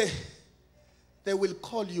 They will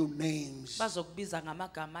call you names. Bazokubiza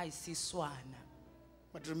ngamagama ayisiswana.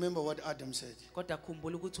 But remember what Adam said. Kodwa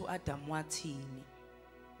khumbula ukuthi uAdam wathini?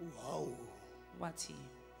 Wow. Wathi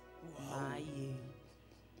hayi.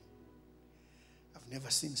 I've never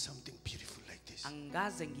seen something beautiful like this.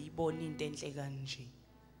 Angaze ngiyibone into enhle kanje.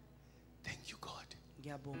 Thank you, God.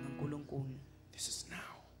 Ngiyabonga uNkulunkulu. This is now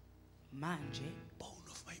Manje bone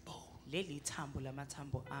of my bone. leli ithambo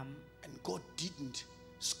lamathambo ami. And God didn't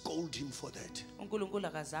scold him for that. uNkulunkulu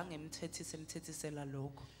akazange emthethisela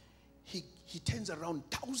lokho. He turns around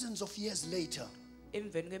thousands of years later.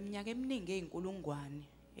 Emveni kweminyaka eminingi eyinkulungwane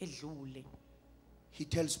edlule He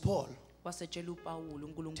tells Paul, wasetshela uPawulu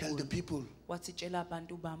tell the uNkulunkulu people, wathi tshela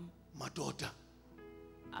abantu bami madoda,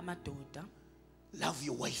 amadoda love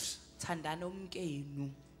your wives. thandana umkenu.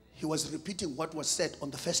 He was repeating what was said on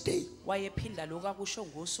the first day. Wayephinda lokho akusho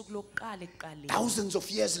ngosuku lokuqala ekuqaleni. Thousands of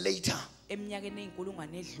years later, Eminyakeni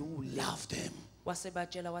eyinkulungwane edlule love them.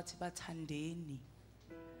 wasebatshela wathi bathandeni.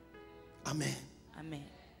 Amen. Amen.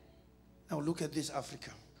 Now look at this,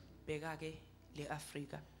 Africa. Bheka ke le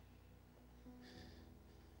Africa.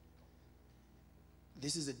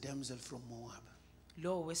 This is a damsel from Moab.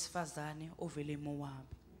 Lo wesifazane ovele eMoab.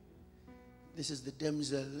 This is the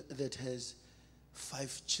damsel that has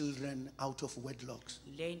 5 children out of wedlocks.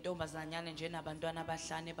 Le ntombazanyana nje nabantwana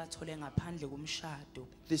abahlane bathole ngaphandle kumshado.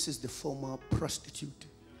 This is the former prostitute.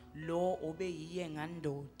 Lo obeyiye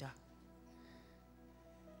ngandoda.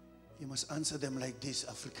 You must answer them like this,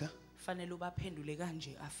 Africa. Fanele ubaphendule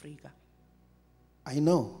kanje Africa. I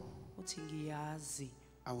know Uthi ngiyazi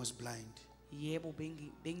I was blind, yebo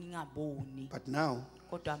bengingaboni but now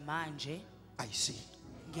kodwa manje I see.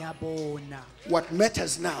 ngiyabona. What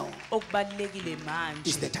matters now Okubalekile is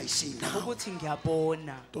manje that I see now. ukuthi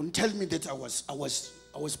ngiyabona. Don't tell me that I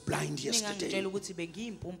was blind yesterday. Ningangitshela ukuthi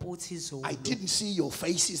bengiyimpumputhe izolo. I didn't see your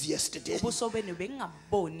faces yesterday, Ubuso benu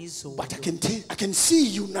bengingaboni izolo. but I can see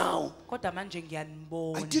you now. Kodwa manje I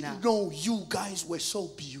ngiyanibona. didn't know you guys were so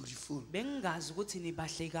beautiful. Bengingazi ukuthi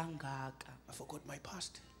nibahle kangaka. I forgot my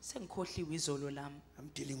past. Sengikhohliwe izolo lami. I'm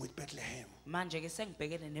dealing with Bethlehem. Manje ke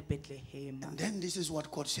sengibhekene neBethlehem. And then this is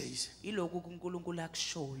what God says. Ilokhu uNkulunkulu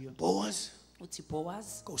akushoyo. Boaz, Uthi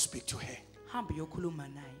Boaz, go speak to her. hamba uyokhuluma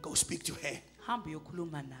naye. Go speak to her. Hamba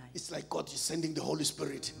uyokhuluma naye. It's like God is sending the Holy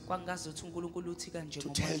Spirit Kwangazi ukuthi uNkulunkulu uthi kanje to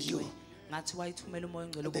tell you ngomoya. Ngathi wayithumela umoya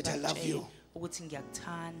ongcwele that I love ukutshela you. ukuthi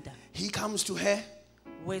ngiyakuthanda. He comes to her.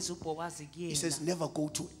 Weza uBoaz He says, kuyena. never go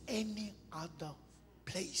to any other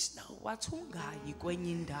place now. Wathi ungayi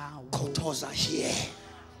kwenye indawo. Kotoza here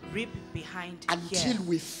Reap behind until here.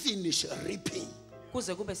 we finish reaping.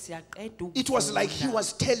 Kuze kube siyaqeda It was like he ukuvuna.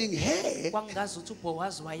 was telling her, Kwangazi ukuthi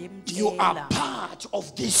uBoaz you are wayemtshela part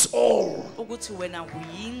of this all. ukuthi wena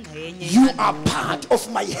uyingxenye You yalokhu. are part of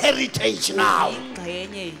my heritage now.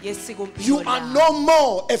 Uyingxenye yesikompilo You are lami. no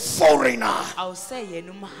more a foreigner.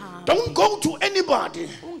 Awuseyena umhambi. Don't go to anybody.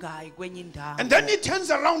 Ungayi kwenye indawo. And then he turns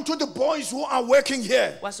around to the boys who are working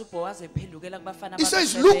here. Wase uBoaz ephendukela kubafana He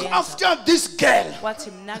says, look abasebenza. after this girl.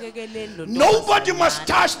 Wathi mnakekeleni lo Nobody ntombazanyana. must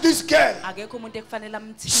touch this girl. Akekho umuntu ekufanele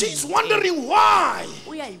amthinte. She's wondering why.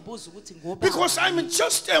 Uyayibuza ukuthi ngoba. Because I'm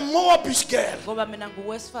just a Moabite girl. Ngoba mina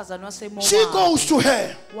nguwesifazana waseMoab. She goes to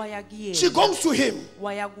her. Waya kuyena. She goes to him.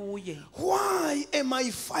 Waya kuye. Why am I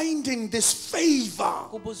finding this favor?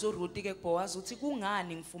 Kubuza uRuth ke kuBoaz uthi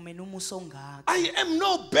kungani ngifumene umuso ongaka. I am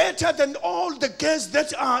no better than all the girls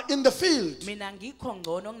that are in the field. Mina ngikho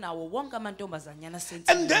ngcono kunawo wonke amantombazanyana And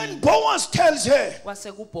sentsini. then Boaz tells her,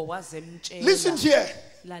 Wase kuBoaz emtshela. listen here,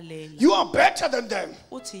 Lalela. you are better than them.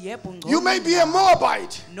 Uthi yebo ngcono. You may be a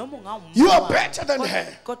Moabite. Noma ungawumuntu. You are better than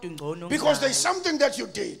her. Kodwa ungcono. Because kunayo. there's something that you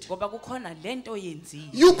did. Ngoba kukhona lento oyenzile.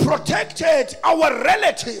 You protected our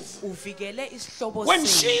relative Uvikele isihlobo when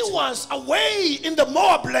she was away in the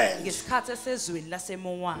Moab land. ngesikhathi esezweni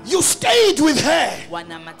laseMoab. You stayed with her.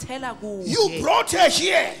 Wanamathela kuye. You brought her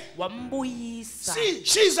here. Wambuyisa. See,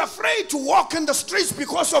 she's afraid to walk in the streets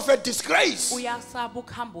because of her disgrace. Uyasaba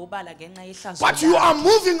ukuhamba obala ngenxa yehlazo. But you are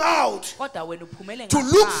moving out kodwa wena uphumele to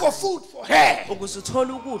look for food for her. ukuze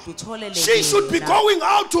uthole ukudla utholele She should be yena. going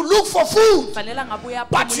out to look for food. Fanele ngabe uyaphuma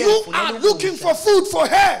But you uyozifunela are ukudla. looking for food for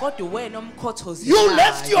her. Kodwa wena umkhothozi You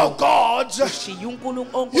left your gods.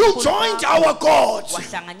 You joined our gods.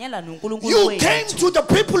 wahlanganyela noNkulunkulu You came wethu. to the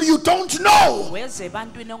people you don't know. Weze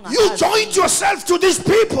ebantwini ongabazi. You joined yourself to these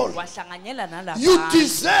people. wahlanganyela nalapha. You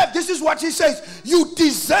deserve, this is what he says, you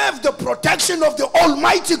deserve the protection of the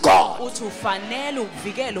Almighty God. uthi ufanele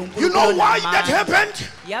ukuvikela uNkulunkulu. You know why namandla. that happened?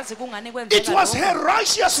 Yazi kungani kwenzeka It was lokho? her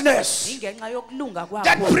righteousness Ingenxa yokulunga kwakho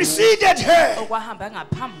that preceded her. okwahamba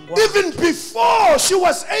ngaphambi kwakho. Even before she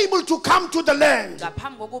was able to come to the land.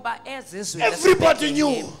 Ngaphambi kokuba eze ezweni Everybody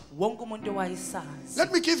laseBhethlehem, knew. wonke umuntu wayesazi.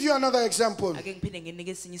 Let me give you another example. Ake ngiphinde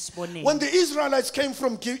nginike esinye isibonelo. When the Israelites came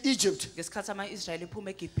from Egypt, Ngesikhathi ama-Israyeli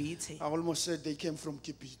ephuma eGibhithe. I almost said they came from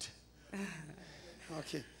Gibit.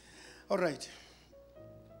 Okay. All right.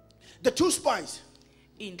 The two spies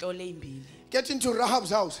Iy'nhlolo ey'mbili get into Rahab's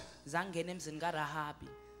house. zangena emzini kaRahabi.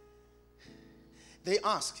 They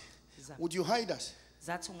asked, would you hide us?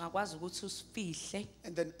 Zathi ungakwazi ukuthi usifihle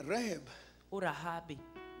And then Rahab, uRahabi,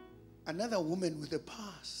 another woman with a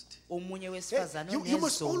past. omunye Hey, wesifazane you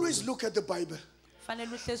must always onezolo. look at the Bible.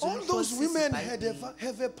 Fanele uhlezi All those uhlosise women iBhayibheli.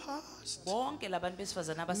 have a past. Bonke labantu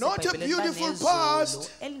besifazane Not a abasebhayibhelini beautiful banezolo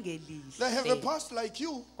past. elingelihle. They have a past like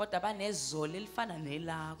you. Kodwa banezolo elifana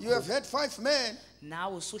nelakho. You have had 5 men.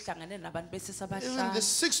 Nawe usuhlangane nabantu besisa Even abahlanu. the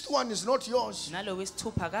 6th one is not yours. Nalo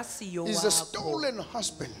wesithupha kasiyo He's a wakho. stolen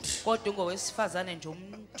husband. Kodwa ungowesifazane nje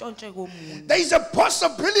umntshontshe komuntu. There is a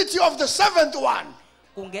possibility of the 7th one.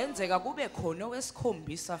 Kungenzeka kube khona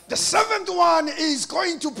owesikhombisa The futhi. 7th one is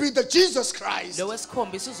going to be the Jesus Christ, Lo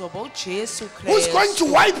wesikhombisa uzoba uJesu who's going to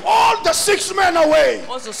Kristu. wipe all the 6 men away.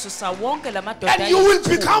 Ozosusa wonke lamadoda And you will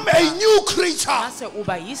ayisithupha. become a new creature. Mase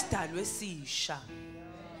uba yisidalwa esisha.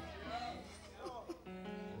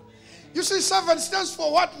 You see, 7 stands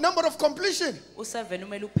for what? Number of completion. U7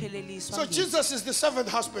 umele upheleliswa. So Jesus is the 7th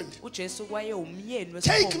husband. uJesu kwaye umyeni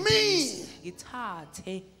Take wesikhombisa. me.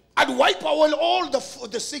 Ngithathe And wipe away all the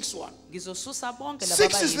 6th one. ngizosusa bonke laba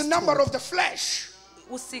 6 is the number abayisithupha. of the flesh.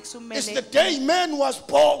 U6 It's the umele day man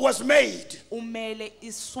was made. umele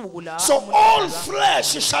isuku la So umuntu all adalwa.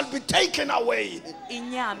 flesh shall be taken away.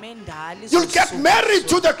 Inyama endala You'll get izosuswa. married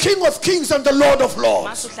to the King of Kings and the Lord of Lords.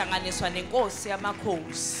 Mase uhlanganiswa nenkosi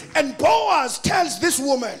yamakhosi. And Boaz tells this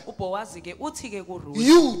woman, uBowazi ke uthi ke kuRuth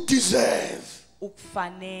you deserve.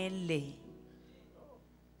 ukufanele.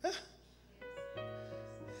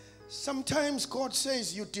 Sometimes God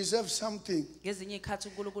says you deserve something. Ngezinye ikhathi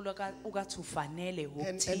uNkulunkulu ukathi ufanele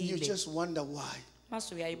And you ukuthile. just wonder why.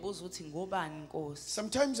 Mase uyayibuza ukuthi ngobani Nkosi.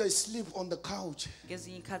 Sometimes I sleep on the couch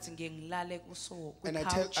Ngezinye ikhathi ngiye ngilale kuso and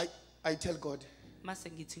ku-couch. I tell God, Mase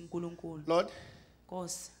ngithi uNkulunkulu, Lord,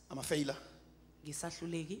 Nkosi, I'm a failure.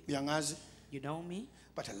 ngisahluleki, Uyangazi, you know me,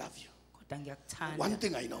 but I love you. kodwa One ngiyakuthanda.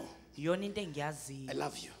 thing I know, Iyona into I engiyaziyo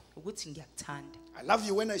love you. ukuthi ngiyakuthanda. I love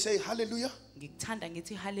you when I say hallelujah. Ngikuthanda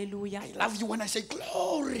ngithi hallelujah. I love you when I say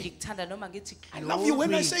glory. Ngikuthanda noma ngithi I love you when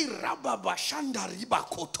I glory. say rababa shanda riba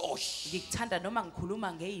kotosh. Ngikuthanda noma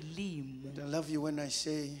ngikhuluma ngezilimi. I love you when I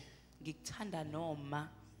say, Ngikuthanda noma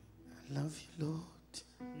I love you,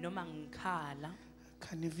 Lord. noma ngikhala I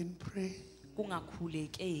can't even pray,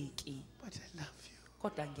 kungakhulekeki, but I love you.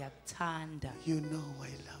 kodwa ngiyakuthanda. You know I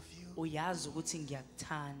love you. Uyazi ukuthi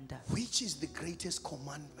ngiyakuthanda. Which is the greatest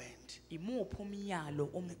commandment? Imuphi umyalo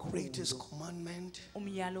Greatest omkhulu? commandment?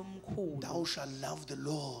 Umyalo omkhulu Thou shalt love the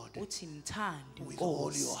Lord uthi mthande with all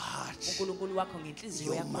uNkosi your heart, uNkulunkulu wakho ngenhliziyo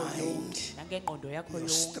your yakho mind, yonke, nangengqondo yakho your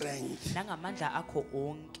yonke, strength, nangamandla akho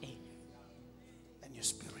onke, and your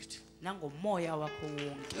spirit. nangomoya wakho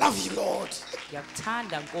wonke. Love you, Lord.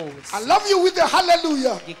 Ngiyakuthanda I Nkosi. love you with the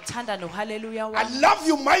hallelujah. Ngikuthanda nohaleluya I wami. love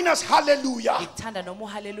you minus hallelujah. Ngikuthanda noma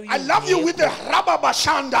uhaleluya. I love you with the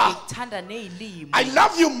rababashanda. Ngikuthanda nezilimi. I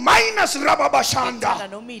love you minus Ngikuthanda rababashanda.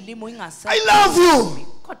 noma izilimi ungasazi. I love you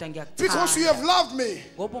Kodwa because you ngiyakuthanda. have loved me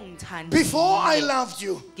Ngoba ungithandile. before I loved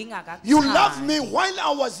you. Ngingakakuthandi. You loved me while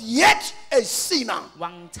I was yet a sinner.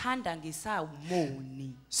 Wangithanda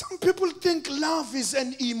ngisawumoni. Some people think love is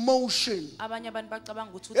an emotion. Abanye abantu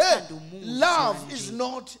bacabanga ukuthi Hey, uthanda umuzwa love nje. is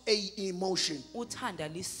not a emotion. Uthanda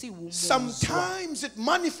lisiwe umuzwa. Sometimes it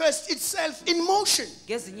manifests itself in motion.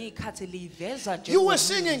 Ngezinye izikhathi liveza nje You were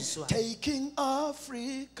singing, umuzwa. taking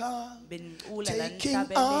Africa, Benicula la taking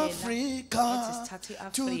nihlabelela. Africa Ethi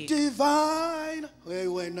sithathe to iAfrika. divine. Hey,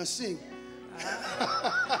 when I sing,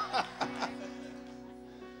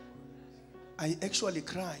 I actually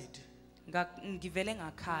cried. Ngivele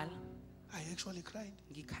ngakhala. I actually cried.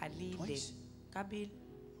 Ngikhalile. Twice. Kabili.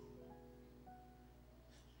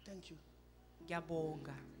 Thank you.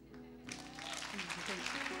 Ngiyabonga.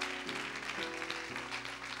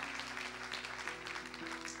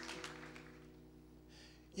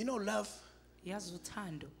 You know, love Yazi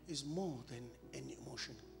uthando is more than any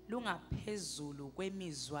emotion. lungaphezulu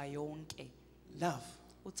kwemizwa yonke. Love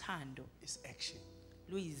Uthando is action.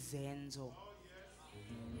 luyizenzo.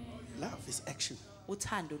 Love is action.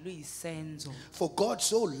 Uthando luyisenzo. For God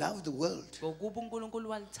so loved the world Ngokuba uNkulunkulu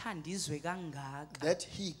walithanda izwe kangaka that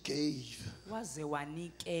he gave. waze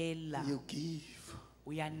wanikela. You give.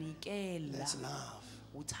 Uyanikela. That's love.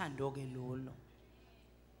 Uthando ke lolo.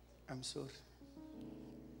 I'm sorry.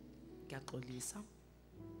 Ngiyaxolisa.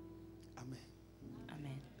 Amen.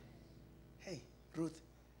 Amen. Hey, Ruth.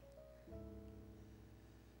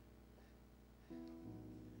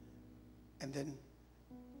 And then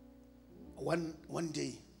one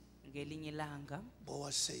day, Ngelinye ilanga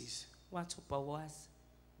Boaz says, wathi uBoaz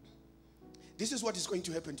this is what is going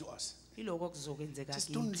to happen to us. iloko kuzokwenzeka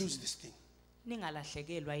Just don't kithi. lose this thing.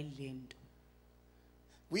 Ningalahlekelwa ilento.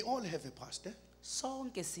 We all have a pastor.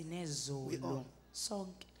 Sonke We sinezolo. all.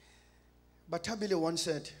 Sonke. But Tabile once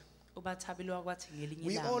said, Ubathabile wakwathi ngelinye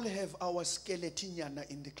we all ilanga. have our skeletinyana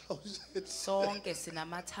in the closet. Sonke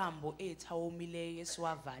sinamathambo ethu awomileyo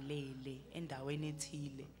esiwavalele endaweni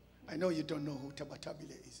ethile. I know you don't know who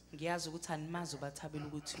Tabatabile is. Ngiyazi ukuthi animazi ubathabile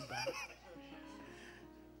ukuthi ubani.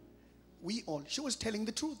 We all. She was telling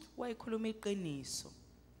the truth. Wayikhuluma iqiniso.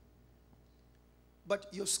 But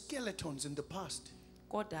your skeletons in the past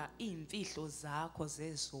Kodwa imfihlo zakho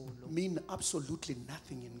zezolo mean absolutely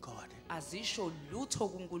nothing in God. azisho lutho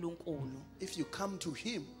kuNkulunkulu. If you come to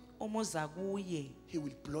him, Uma uza kuye he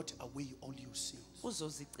will blot away all your sins.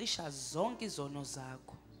 uzozicisha zonke izono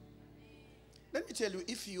zakho. Let me tell you,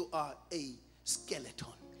 if you are a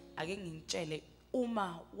skeleton, Ake ngitshele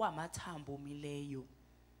uma wamathambo mileyo,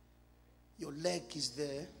 your leg is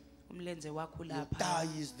there, umlenze wakho your lapha, thigh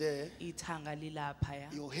is there, ithanga lilapha ya,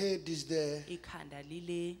 your head is there. ikhanda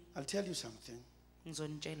lile. I'll tell you something.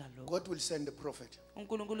 Ngizonitshela lo. God will send a prophet.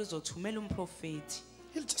 uNkulunkulu uzothumela umprofeti.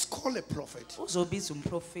 He'll just call a prophet. Uzobiza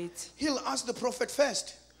umprofeti. He'll ask the prophet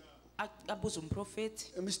first, Abuza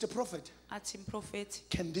umprofeti, Mr. Prophet, athi mprofeti,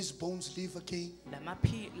 can these bones live again?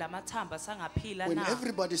 lamathamba sangaphila When na?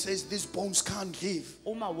 everybody says these bones can't live,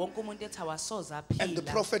 Uma wonke umuntu ethi awasoza and the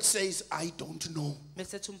aphila. prophet says, I don't know.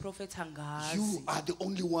 Bese ethi umprofeti You angazi. are the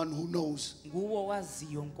only one who knows. Nguwo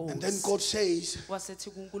waziyo And then Nkosi. God says, Wasethi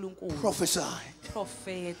kuNkulunkulu, prophesy.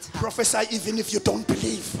 profeta. Prophesy even if you don't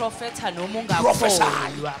believe. Profeta noma Prophesy.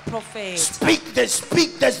 ungakholwa. Profeta.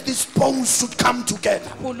 Speak this, these bones should come together.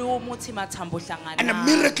 Khuluma uthi mathambo hlangana. And a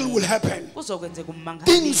miracle will happen. Kuzokwenzeka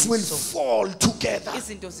Things will umangaliso. fall together.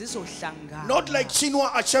 Izinto zizohlangana. Not like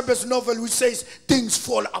Chinua Achebe's novel which says things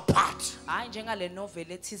fall apart. Hayi njengale novel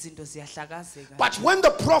ethi izinto ziyahlakazeka. But when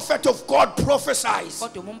the prophet of God prophesies,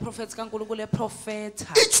 Kodwa uma umprofeti kaNkulunkulu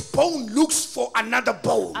eprofeta, each bone looks for another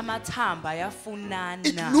bone. amathamba ayafunana.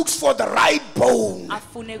 It looks for the right bone.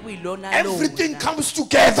 Afune kuyilona Everything lona. comes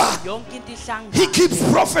together. Yonke into ihlangana. He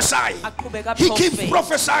keeps prophesying. Aqhubeka He keeps prophet.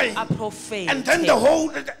 prophesying. Aprofete. And then the whole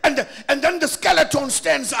and then the skeleton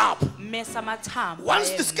stands up. Mesa amathamba. Once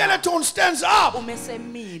the ayema. skeleton stands up, Uma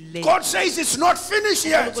esemile. God says it's not finished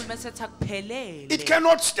yet. uNkulunkulu mase ethi akuphelele. It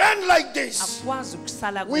cannot stand like this. Akwazi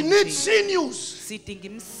ukusala We kunje. need sinews. Sidinga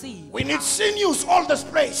imsipha. We need sinews all these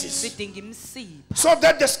places Sidinga imsipha. so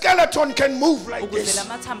that the skeleton can move like Ukuze this.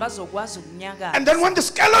 lamathamba azokwazi ukunyakaza. And then when the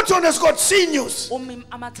skeleton has got sinews, Uma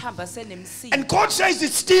amathamba senemsipha. and God says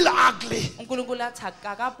it's still ugly, uNkulunkulu athi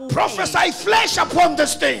akakabuke. prophesy flesh upon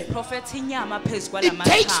this thing. Prophet inyama phezu It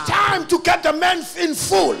takes kwalamathamba. time to get the man in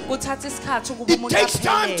full. Kuthatha isikhathi ukuba It umuntu takes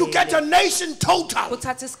time to get a aphelele. nation total.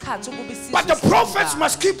 Kuthatha isikhathi ukuba isizwe But the prophets sihlangane.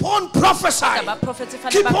 must keep on prophesying. Abaprofethi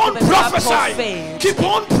fanele Keep on baqhubeke prophesying. baprofethe. Keep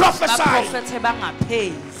on prophesying. Baprofethe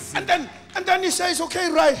bangaphezi. And then he says, okay,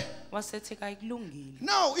 right. Wasethi kayikulungile.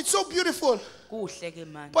 Now it's so beautiful, Kuhle ke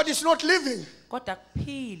manje. but it's not living. Kodwa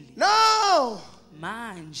kuphili. Now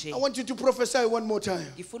Manje I want you to prophesy one more time.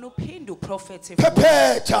 ngifuna uphinde uprofethe.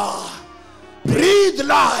 Pepeta. Breathe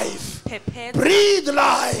life. Phephetha. Breathe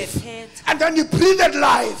life. Phephetha. And then he breathed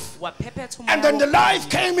life. Waphephetha umoya And then the wokuphila. life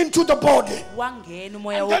came into the body. Wangena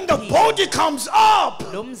umoya And then the wokuphila. body comes up.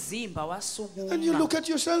 Lo mzimba wasukuma. And you look at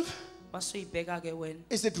yourself. Wasuyibheka ke wena.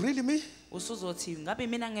 Is it really me? Usuzothi ngabe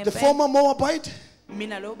mina The ngempela. former Moabite?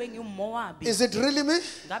 Mina lo bengiwumowabi. Is it really me?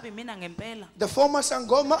 Ngabe mina ngempela. The former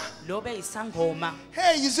Sangoma? Lo beyisangoma.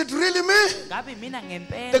 Hey, is it really me? Ngabe mina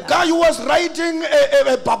ngempela. The guy who was riding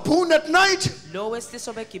a baboon at night? Lo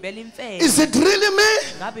wesilisa obegibela imfene. Is it really me?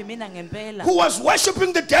 Ngabe mina ngempela. Who was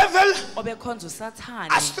worshipping the devil? Obekhonza usathane.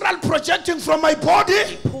 Astral projecting from my body?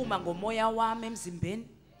 Iphuma ngomoya wami emzimbeni.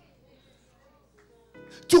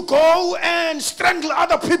 to go and strangle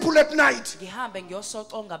other people at night. ngihambe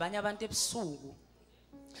ngiyosoconga abanye abantu ebusuku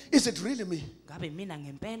Is it really me? ngabe mina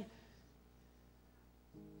ngempela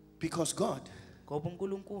Because God ngoba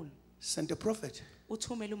uNkulunkulu sent a prophet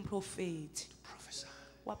uthumela umprofeti to prophesy.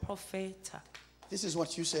 waprofeta This is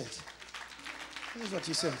what you said. This is what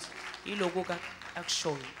he said. iloko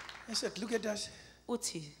akushoyo He said, look at us.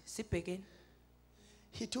 uthi sibhekeni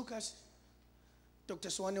He took us. Dr.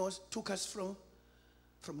 Swane took us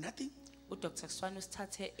from nothing. uDr Swane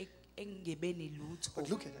usithathe engebeni lutho But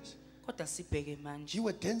look at us. kodwa sibheke manje You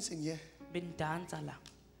were dancing here. benidansa la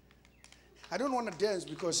I don't want to dance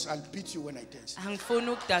because I'll beat you when I dance. angifuni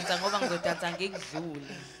ukudansa ngoba ngizodansa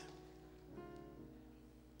ngekudlule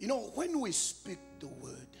You know, when we speak the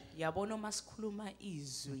word, yabona uma sikhuluma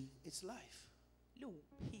izwi it's life.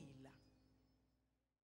 liwuphila